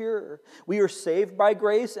secure. We are saved by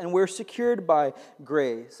grace and we're secured by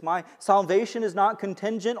grace. My salvation is not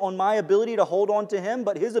contingent on my ability to hold on to Him,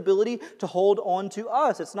 but His ability to hold on to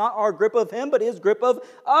us. It's not our grip of Him, but His grip of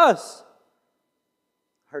us.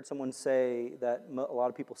 I heard someone say that a lot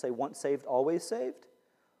of people say once saved, always saved.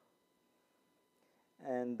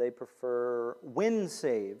 And they prefer when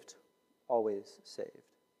saved, always saved.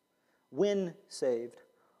 When saved,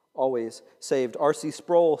 always saved. R.C.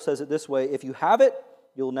 Sproul says it this way: if you have it,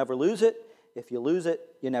 you'll never lose it. If you lose it,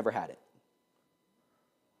 you never had it.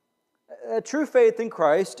 A true faith in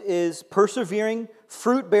Christ is persevering,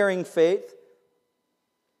 fruit-bearing faith,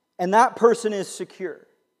 and that person is secure.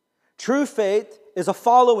 True faith is a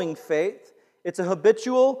following faith. It's a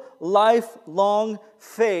habitual, lifelong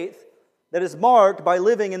faith that is marked by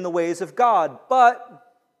living in the ways of God. But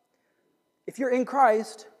if you're in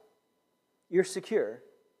Christ, you're secure.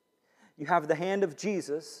 You have the hand of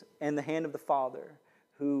Jesus and the hand of the Father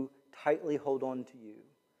who tightly hold on to you.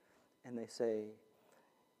 And they say,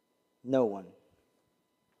 no one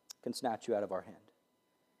can snatch you out of our hand.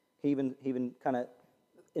 He even kind of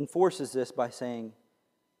enforces this by saying,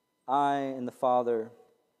 I and the Father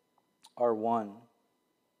are one.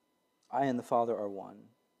 I and the Father are one.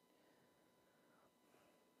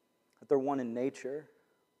 That they're one in nature,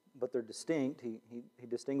 but they're distinct. He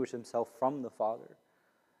distinguished Himself from the Father.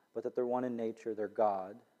 But that they're one in nature, they're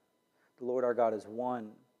God. The Lord our God is one,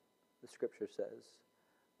 the Scripture says.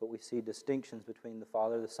 But we see distinctions between the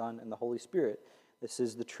Father, the Son, and the Holy Spirit. This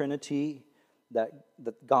is the Trinity, that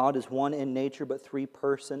God is one in nature, but three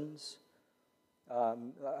persons.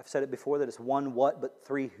 I've said it before that it's one what, but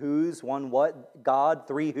three whos. One what? God,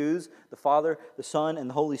 three whos. The Father, the Son, and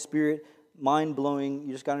the Holy Spirit. Mind-blowing.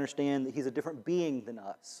 You just got to understand that He's a different being than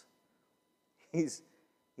us. He's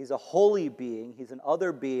a holy being. He's an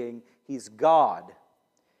other being. He's God.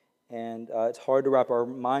 And it's hard to wrap our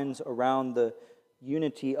minds around the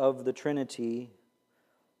unity of the Trinity.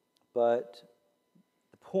 But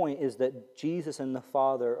the point is that Jesus and the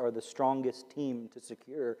Father are the strongest team to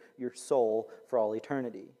secure your soul for all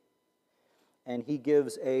eternity. And He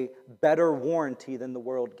gives a better warranty than the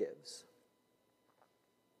world gives.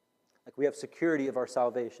 Like we have security of our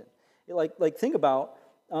salvation. Like think about,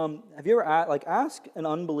 have you ever ask an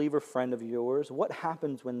unbeliever friend of yours what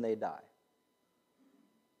happens when they die?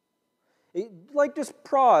 Just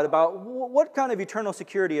prod about what kind of eternal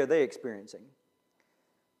security are they experiencing?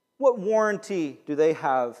 What warranty do they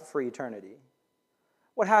have for eternity?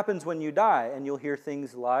 What happens when you die? And you'll hear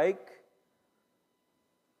things like,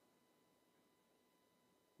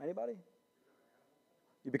 anybody?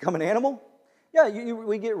 You become an animal? Yeah,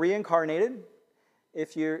 we get reincarnated.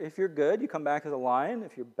 If you're good, you come back as a lion.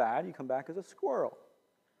 If you're bad, you come back as a squirrel.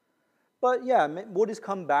 But yeah, we'll just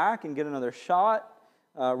come back and get another shot.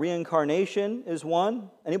 Reincarnation is one.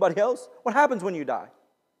 Anybody else? What happens when you die?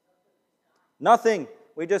 Nothing.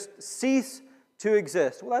 We just cease to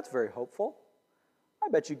exist. Well, that's very hopeful. I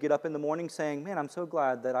bet you get up in the morning saying, man, I'm so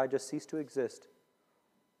glad that I just ceased to exist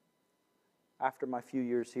after my few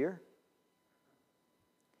years here.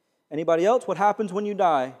 Anybody else? What happens when you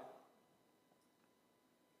die?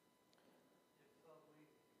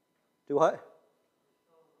 Do what?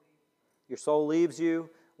 Your soul leaves you.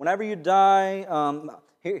 Whenever you die,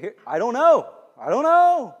 I don't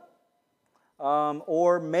know.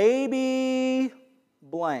 Or maybe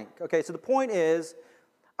blank. Okay, so the point is,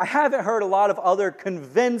 I haven't heard a lot of other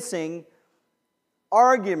convincing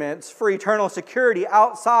arguments for eternal security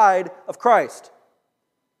outside of Christ.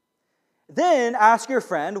 Then ask your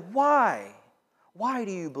friend, why? Why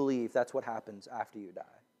do you believe that's what happens after you die?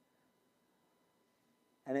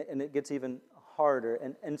 And it gets even harder.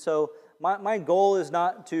 And so my goal is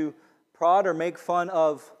not to prod or make fun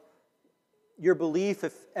of your belief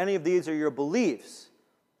if any of these are your beliefs.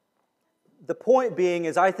 The point being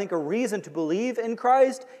is I think a reason to believe in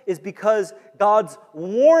Christ is because God's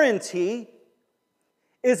warranty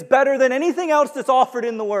is better than anything else that's offered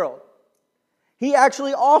in the world. He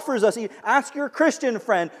actually offers us. Ask your Christian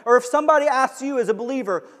friend, or if somebody asks you as a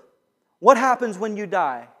believer, what happens when you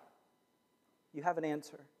die? You have an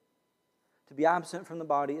answer. To be absent from the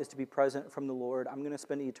body is to be present from the Lord. I'm going to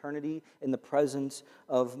spend eternity in the presence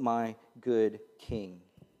of my good King.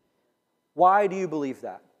 Why do you believe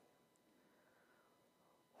that?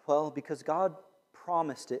 Well, because God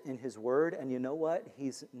promised it in His Word, and you know what?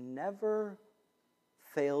 He's never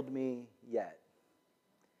failed me yet.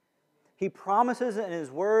 He promises it in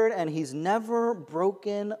His Word, and He's never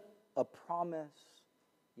broken a promise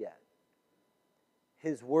yet.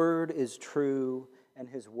 His Word is true, and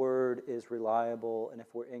His Word is reliable, and if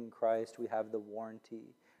we're in Christ, we have the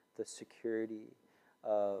warranty, the security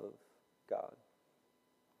of God.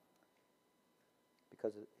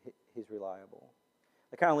 Because He's reliable.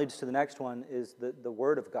 That kind of leads to the next one, is the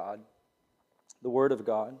Word of God. The Word of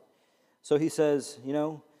God. So he says,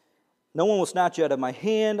 no one will snatch you out of my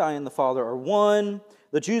hand. I and the Father are one.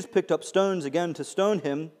 The Jews picked up stones again to stone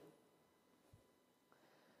him.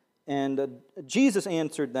 And Jesus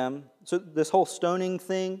answered them. So this whole stoning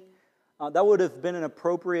thing, that would have been an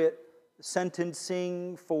appropriate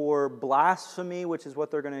sentencing for blasphemy, which is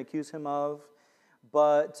what they're going to accuse him of.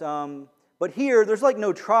 But here, there's like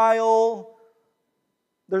no trial.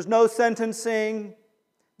 There's no sentencing.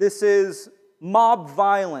 This is mob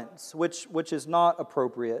violence, which is not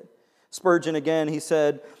appropriate. Spurgeon again, he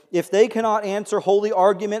said, if they cannot answer holy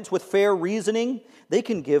arguments with fair reasoning, they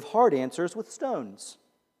can give hard answers with stones.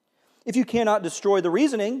 If you cannot destroy the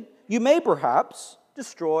reasoning, you may perhaps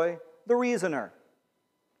destroy the reasoner.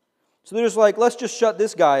 So there's let's just shut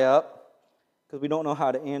this guy up because we don't know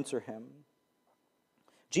how to answer him.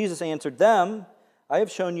 Jesus answered them, I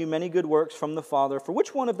have shown you many good works from the Father. For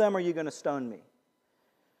which one of them are you going to stone me?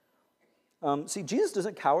 See, Jesus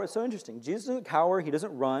doesn't cower. It's so interesting. Jesus doesn't cower. He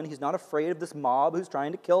doesn't run. He's not afraid of this mob who's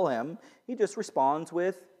trying to kill him. He just responds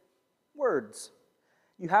with words.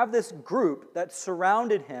 You have this group that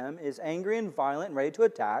surrounded him, is angry and violent and ready to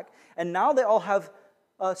attack, and now they all have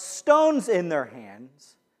stones in their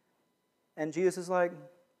hands. And Jesus is like,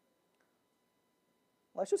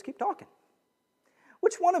 let's just keep talking.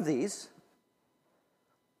 Which one of these?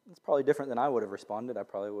 It's probably different than I would have responded. I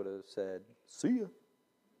probably would have said, see ya.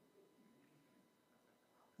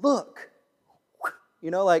 Look.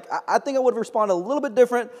 I think I would have responded a little bit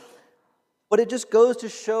different, but it just goes to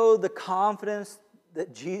show the confidence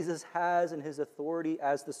that Jesus has in His authority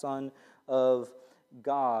as the Son of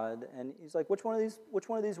God. And He's like, which one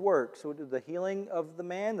of these works? So the healing of the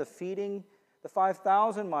man, the feeding the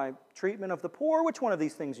 5,000, my treatment of the poor, which one of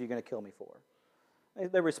these things are you going to kill me for?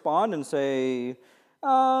 They respond and say,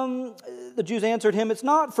 the Jews answered him, it's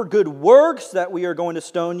not for good works that we are going to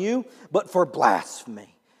stone you, but for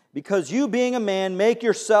blasphemy. Because you, being a man, make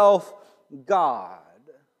yourself God.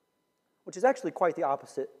 Which is actually quite the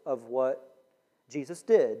opposite of what Jesus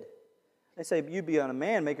did. They say, you being a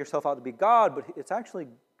man, make yourself out to be God, but it's actually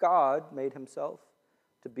God made Himself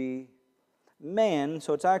to be man,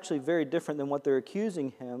 so it's actually very different than what they're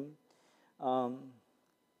accusing Him.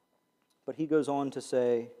 But He goes on to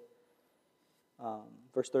say,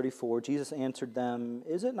 verse 34, Jesus answered them,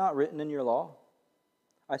 is it not written in your law?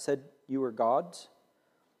 I said, you are gods.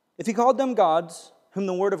 If He called them gods, whom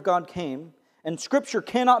the word of God came, and Scripture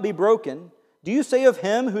cannot be broken, do you say of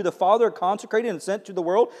Him who the Father consecrated and sent to the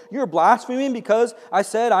world, you are blaspheming because I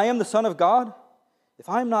said, I am the Son of God? If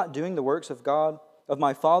I am not doing the works of God, of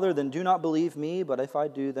my Father, then do not believe me, but if I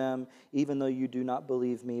do them, even though you do not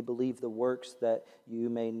believe me, believe the works, that you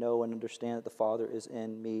may know and understand that the Father is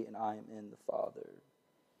in me and I am in the Father.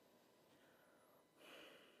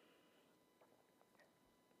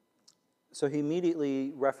 So He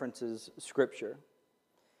immediately references Scripture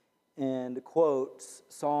and quotes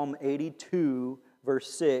Psalm 82, verse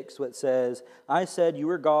 6, which says, I said, you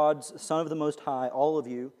are God's, Son of the Most High, all of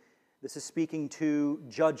you. This is speaking to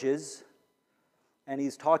judges. And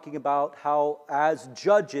He's talking about how, as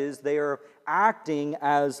judges, they are acting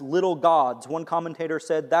as little gods. One commentator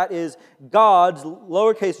said that is gods,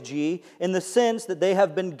 lowercase g, in the sense that they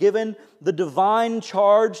have been given the divine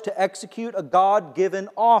charge to execute a God-given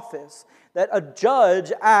office. That a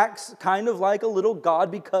judge acts kind of like a little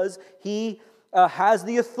god because he has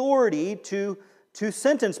the authority to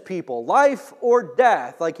sentence people, life or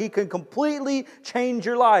death. Like he can completely change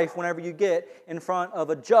your life whenever you get in front of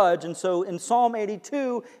a judge. And so in Psalm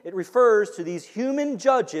 82, it refers to these human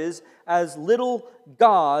judges as little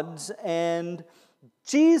gods. And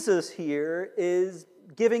Jesus here is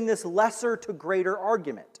giving this lesser to greater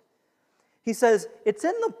argument. He says, it's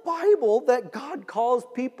in the Bible that God calls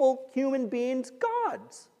people, human beings,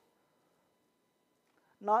 gods.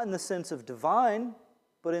 Not in the sense of divine,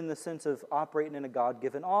 but in the sense of operating in a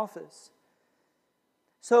God-given office.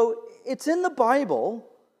 So it's in the Bible,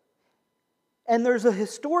 and there's a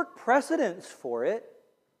historic precedence for it,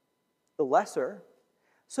 the lesser.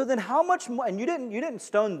 So then how much more, and you didn't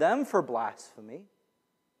stone them for blasphemy,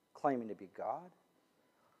 claiming to be God.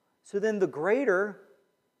 So then the greater,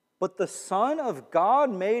 but the Son of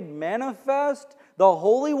God made manifest, the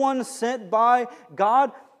Holy One sent by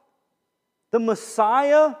God, the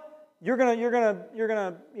Messiah, you're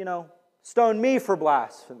gonna stone me for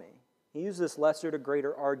blasphemy. He used this lesser to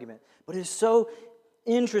greater argument. But it's so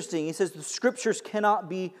interesting. He says the Scriptures cannot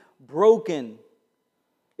be broken.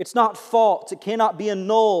 It's not false. It cannot be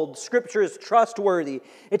annulled. Scripture is trustworthy.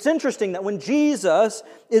 It's interesting that when Jesus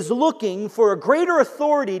is looking for a greater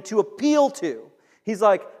authority to appeal to, He's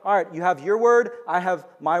like, all right, you have your word, I have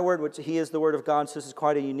my word, which He is the word of God, so this is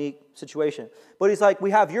quite a unique situation. But He's like,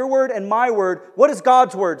 we have your word and my word. What does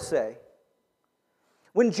God's word say?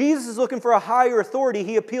 When Jesus is looking for a higher authority,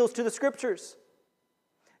 He appeals to the Scriptures.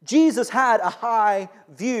 Jesus had a high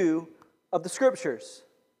view of the Scriptures.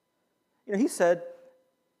 He said,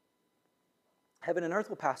 heaven and earth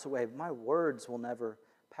will pass away, but my words will never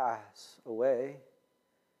pass away.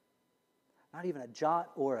 Not even a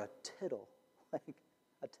jot or a tittle. Like,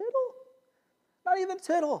 a tittle? Not even a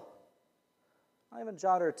tittle. Not even a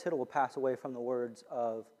jot or a tittle will pass away from the words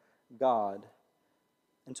of God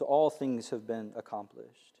until all things have been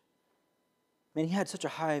accomplished. Man, He had such a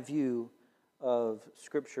high view of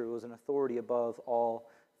Scripture. It was an authority above all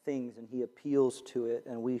things, and He appeals to it,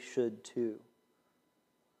 and we should too.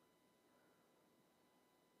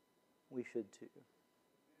 We should too.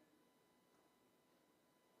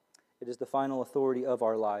 It is the final authority of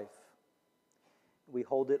our life. We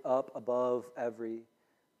hold it up above every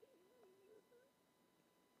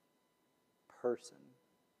person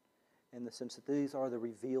in the sense that these are the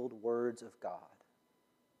revealed words of God.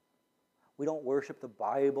 We don't worship the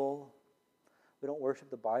Bible. We don't worship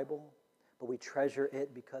the Bible, but we treasure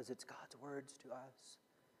it because it's God's words to us.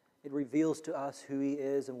 It reveals to us who He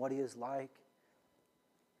is and what He is like.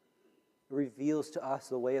 It reveals to us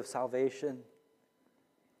the way of salvation.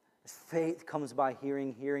 Faith comes by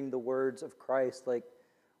hearing, hearing the words of Christ. Like,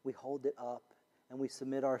 we hold it up and we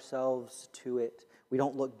submit ourselves to it. We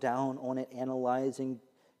don't look down on it, analyzing,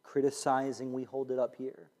 criticizing. We hold it up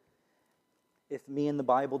here. If me and the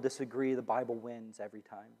Bible disagree, the Bible wins every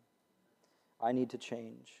time. I need to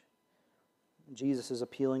change. Jesus is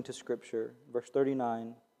appealing to Scripture. Verse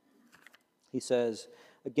 39, He says,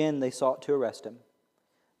 again they sought to arrest Him,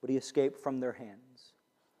 but He escaped from their hands.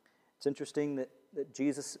 It's interesting that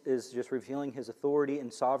Jesus is just revealing His authority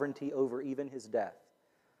and sovereignty over even His death.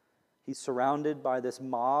 He's surrounded by this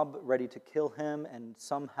mob ready to kill Him, and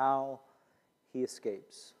somehow He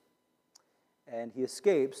escapes. And He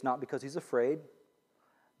escapes not because He's afraid,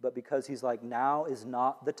 but because He's like, now is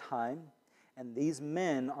not the time, and these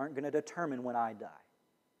men aren't going to determine when I die.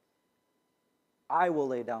 I will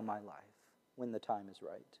lay down my life when the time is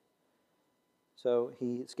right. So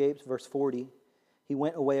He escapes. Verse 40, He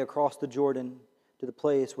went away across the Jordan to the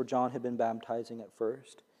place where John had been baptizing at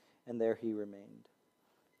first, and there He remained.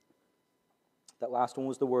 That last one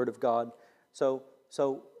was the Word of God. So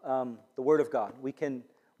the Word of God. We can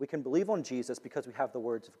believe on Jesus because we have the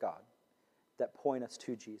words of God that point us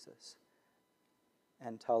to Jesus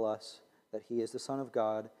and tell us that He is the Son of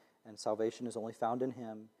God and salvation is only found in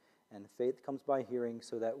Him, and faith comes by hearing,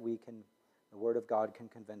 so that the Word of God can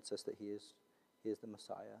convince us that He is the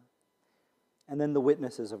Messiah. And then the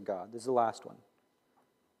witnesses of God. This is the last one.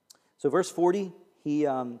 So verse 40, he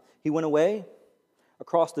went away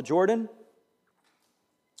across the Jordan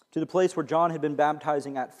to the place where John had been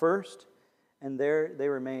baptizing at first, and there they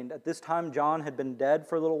remained. At this time, John had been dead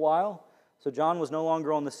for a little while, so John was no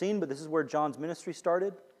longer on the scene, but this is where John's ministry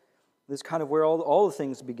started. This is kind of where all the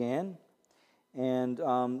things began. And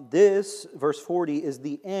this, verse 40, is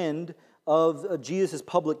the end of Jesus'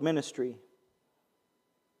 public ministry.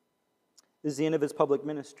 This is the end of His public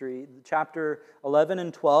ministry. Chapter 11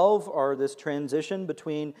 and 12 are this transition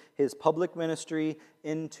between His public ministry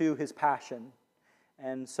into His passion.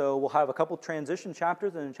 And so we'll have a couple transition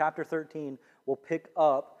chapters, and in chapter 13, we'll pick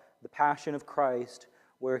up the passion of Christ,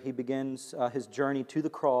 where He begins His journey to the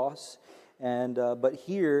cross. But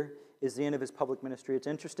here is the end of His public ministry. It's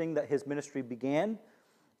interesting that His ministry began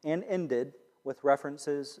and ended with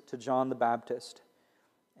references to John the Baptist.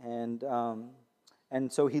 And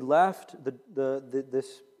so He left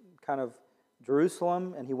this kind of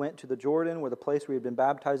Jerusalem, and He went to the Jordan, where the place where He had been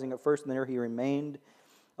baptizing at first, and there He remained.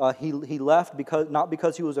 He left not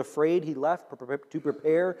because he was afraid. He left to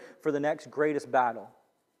prepare for the next greatest battle.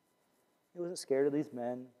 He wasn't scared of these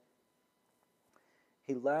men.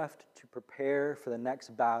 He left to prepare for the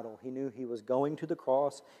next battle. He knew he was going to the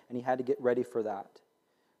cross, and he had to get ready for that.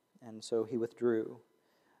 And so he withdrew.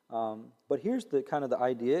 But here's the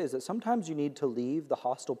idea, is that sometimes you need to leave the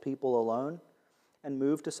hostile people alone and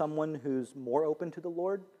move to someone who's more open to the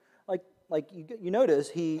Lord. Like you notice,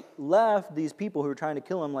 he left these people who were trying to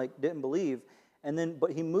kill him, didn't believe,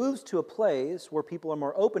 but he moves to a place where people are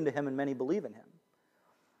more open to him and many believe in him.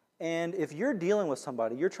 And if you're dealing with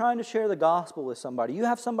somebody, you're trying to share the gospel with somebody, you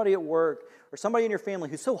have somebody at work or somebody in your family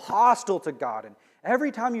who's so hostile to God, and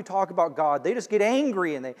every time you talk about God, they just get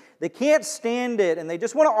angry and they can't stand it, and they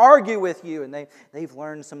just want to argue with you, and they've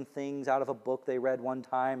learned some things out of a book they read one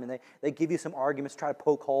time, and they give you some arguments, try to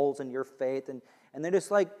poke holes in your faith, and they're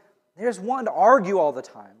just wanting to argue all the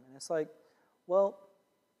time. And it's well,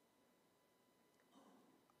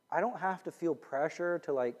 I don't have to feel pressure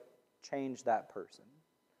to change that person.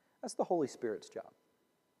 That's the Holy Spirit's job.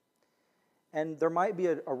 And there might be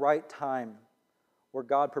a right time where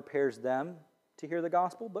God prepares them to hear the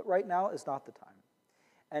gospel, but right now is not the time.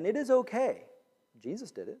 And it is okay.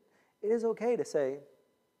 Jesus did it. It is okay to say,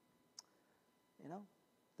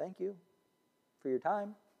 thank you for your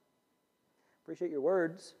time. Appreciate your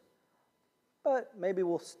words. But maybe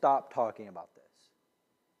we'll stop talking about this.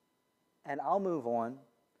 And I'll move on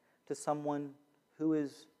to someone who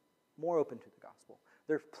is more open to the gospel.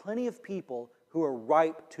 There's plenty of people who are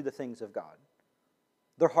ripe to the things of God.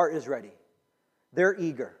 Their heart is ready. They're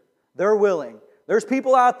eager. They're willing. There's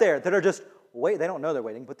people out there that are just wait. They don't know they're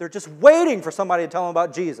waiting, but they're just waiting for somebody to tell them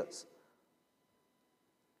about Jesus.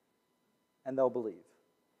 And they'll believe.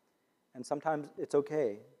 And sometimes it's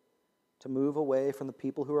okay to move away from the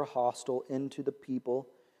people who are hostile into the people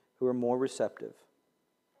who are more receptive.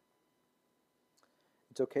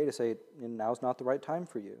 It's okay to say, now's not the right time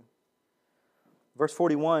for you. Verse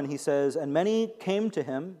 41, he says, and many came to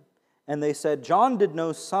him, and they said, John did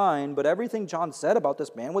no sign, but everything John said about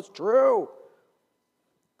this man was true.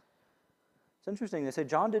 It's interesting. They say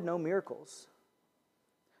John did no miracles.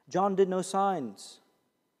 John did no signs.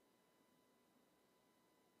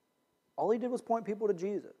 All he did was point people to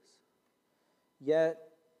Jesus. Yet,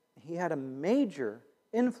 he had a major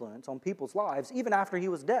influence on people's lives even after he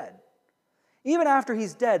was dead. Even after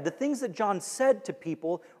he's dead, the things that John said to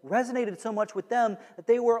people resonated so much with them that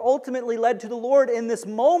they were ultimately led to the Lord in this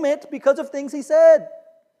moment because of things he said.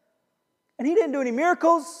 And he didn't do any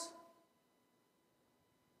miracles.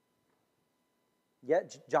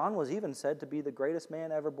 Yet John was even said to be the greatest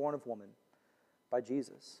man ever born of woman by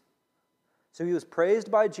Jesus. So he was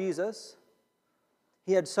praised by Jesus.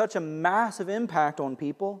 He had such a massive impact on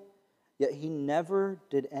people, yet he never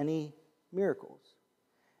did any miracles.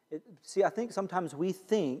 I think sometimes we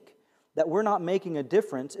think that we're not making a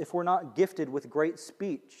difference if we're not gifted with great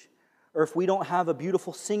speech, or if we don't have a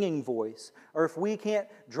beautiful singing voice, or if we can't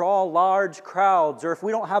draw large crowds, or if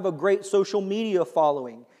we don't have a great social media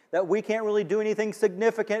following, that we can't really do anything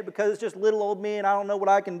significant because it's just little old me and I don't know what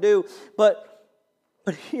I can do. But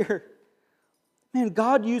here, man,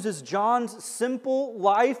 God uses John's simple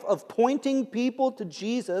life of pointing people to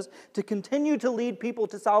Jesus to continue to lead people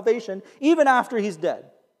to salvation even after he's dead.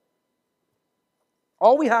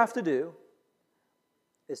 All we have to do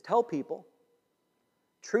is tell people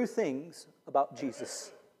true things about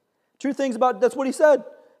Jesus. True things about, that's what he said.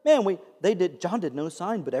 Man, John did no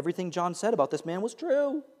sign, but everything John said about this man was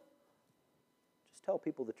true. Just tell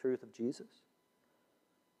people the truth of Jesus,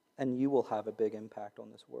 and you will have a big impact on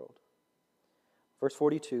this world. Verse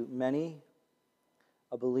 42, many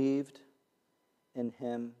believed in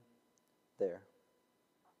him there.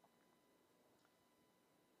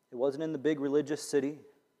 It wasn't in the big religious city,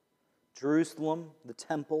 Jerusalem, the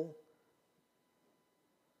temple.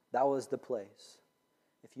 That was the place.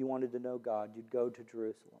 If you wanted to know God, you'd go to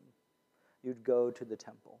Jerusalem. You'd go to the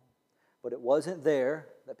temple. But it wasn't there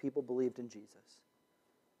that people believed in Jesus.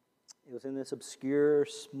 It was in this obscure,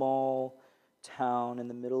 small town in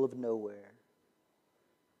the middle of nowhere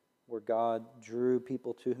where God drew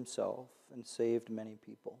people to himself and saved many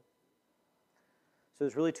people. So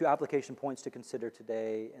there's really two application points to consider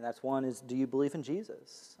today, and that's one is, do you believe in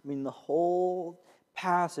Jesus? I mean, the whole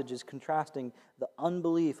passage is contrasting the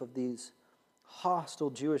unbelief of these hostile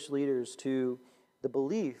Jewish leaders to the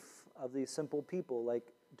belief of these simple people.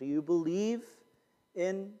 Do you believe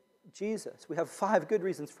in Jesus? We have 5 good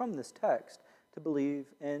reasons from this text to believe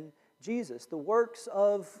in Jesus. The works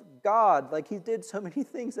of God, he did so many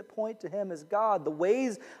things that point to him as God, the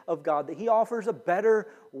ways of God, that he offers a better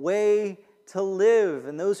way to live,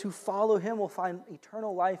 and those who follow him will find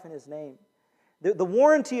eternal life in his name. The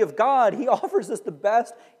warranty of God, he offers us the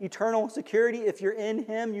best eternal security. If you're in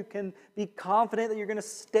him, you can be confident that you're going to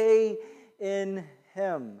stay in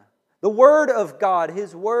him. The word of God,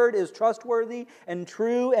 his word is trustworthy and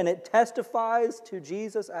true, and it testifies to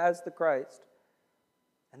Jesus as the Christ.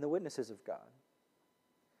 And the witnesses of God.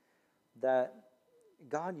 That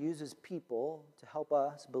God uses people to help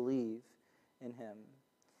us believe in him.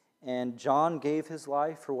 And John gave his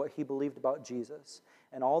life for what he believed about Jesus.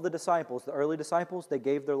 And all the disciples, the early disciples, they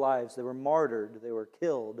gave their lives. They were martyred. They were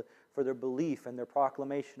killed for their belief and their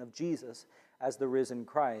proclamation of Jesus as the risen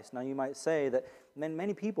Christ. Now you might say that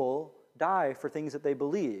many people die for things that they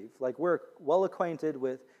believe. Like we're well acquainted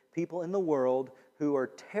with people in the world who are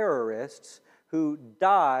terrorists, who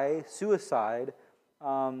die, suicide,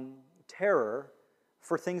 terror,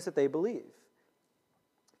 for things that they believe.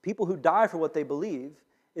 People who die for what they believe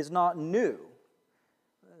is not new.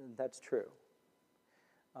 That's true.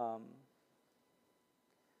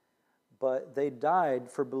 But they died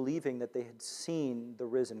for believing that they had seen the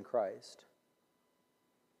risen Christ.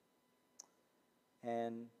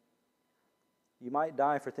 And you might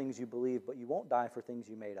die for things you believe, but you won't die for things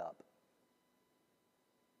you made up.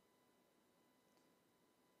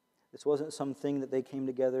 This wasn't something that they came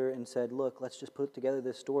together and said, look, let's just put together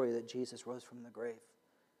this story that Jesus rose from the grave.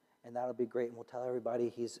 And that'll be great, and we'll tell everybody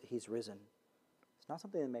he's risen. It's not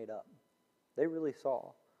something they made up. They really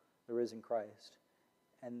saw the risen Christ.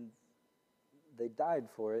 And they died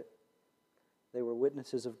for it. They were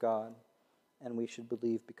witnesses of God, and we should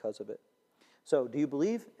believe because of it. So, do you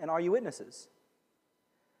believe, and are you witnesses?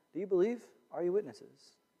 Do you believe? Are you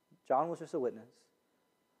witnesses? John was just a witness.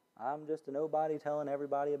 I'm just a nobody telling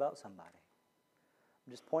everybody about somebody.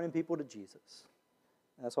 I'm just pointing people to Jesus.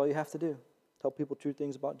 And that's all you have to do. Tell people true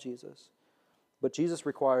things about Jesus. But Jesus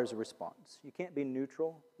requires a response. You can't be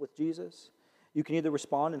neutral with Jesus. You can either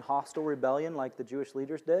respond in hostile rebellion like the Jewish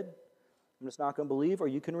leaders did, I'm just not going to believe, or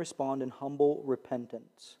you can respond in humble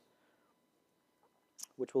repentance.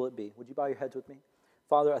 Which will it be? Would you bow your heads with me?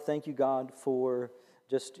 Father, I thank you, God, for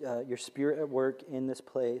just your Spirit at work in this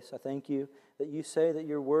place. I thank you that you say that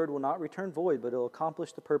your word will not return void, but it will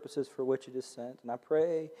accomplish the purposes for which it is sent. And I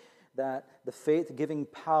pray that the faith-giving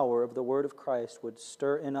power of the word of Christ would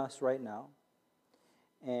stir in us right now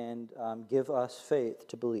and give us faith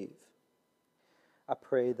to believe. I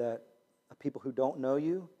pray that people who don't know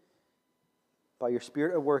you, by your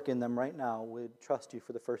Spirit at work in them right now, would trust you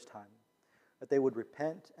for the first time. That they would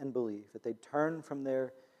repent and believe, that they'd turn from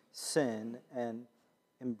their sin and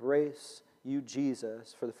embrace you,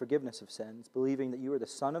 Jesus, for the forgiveness of sins, believing that you are the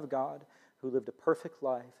Son of God who lived a perfect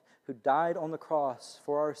life, who died on the cross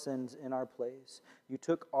for our sins in our place. You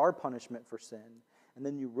took our punishment for sin, and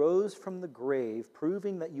then you rose from the grave,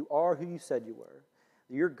 proving that you are who you said you were.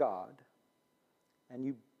 You're God, and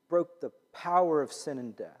you broke the power of sin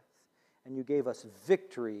and death, and you gave us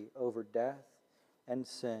victory over death and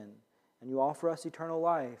sin, and you offer us eternal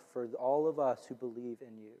life for all of us who believe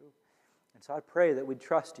in you. And so I pray that we'd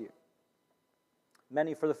trust you.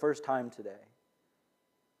 Many for the first time today,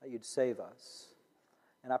 that you'd save us.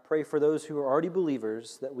 And I pray for those who are already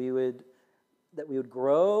believers that we would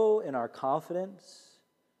grow in our confidence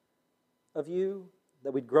of you,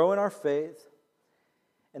 that we'd grow in our faith,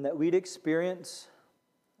 and that we'd experience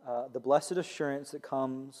the blessed assurance that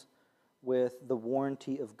comes with the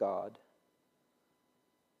warranty of God,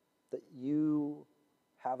 that you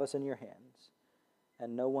have us in your hands,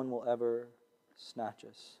 and no one will ever snatch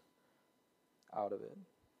us out of it.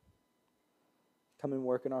 Come and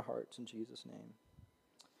work in our hearts in Jesus' name.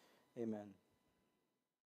 Amen.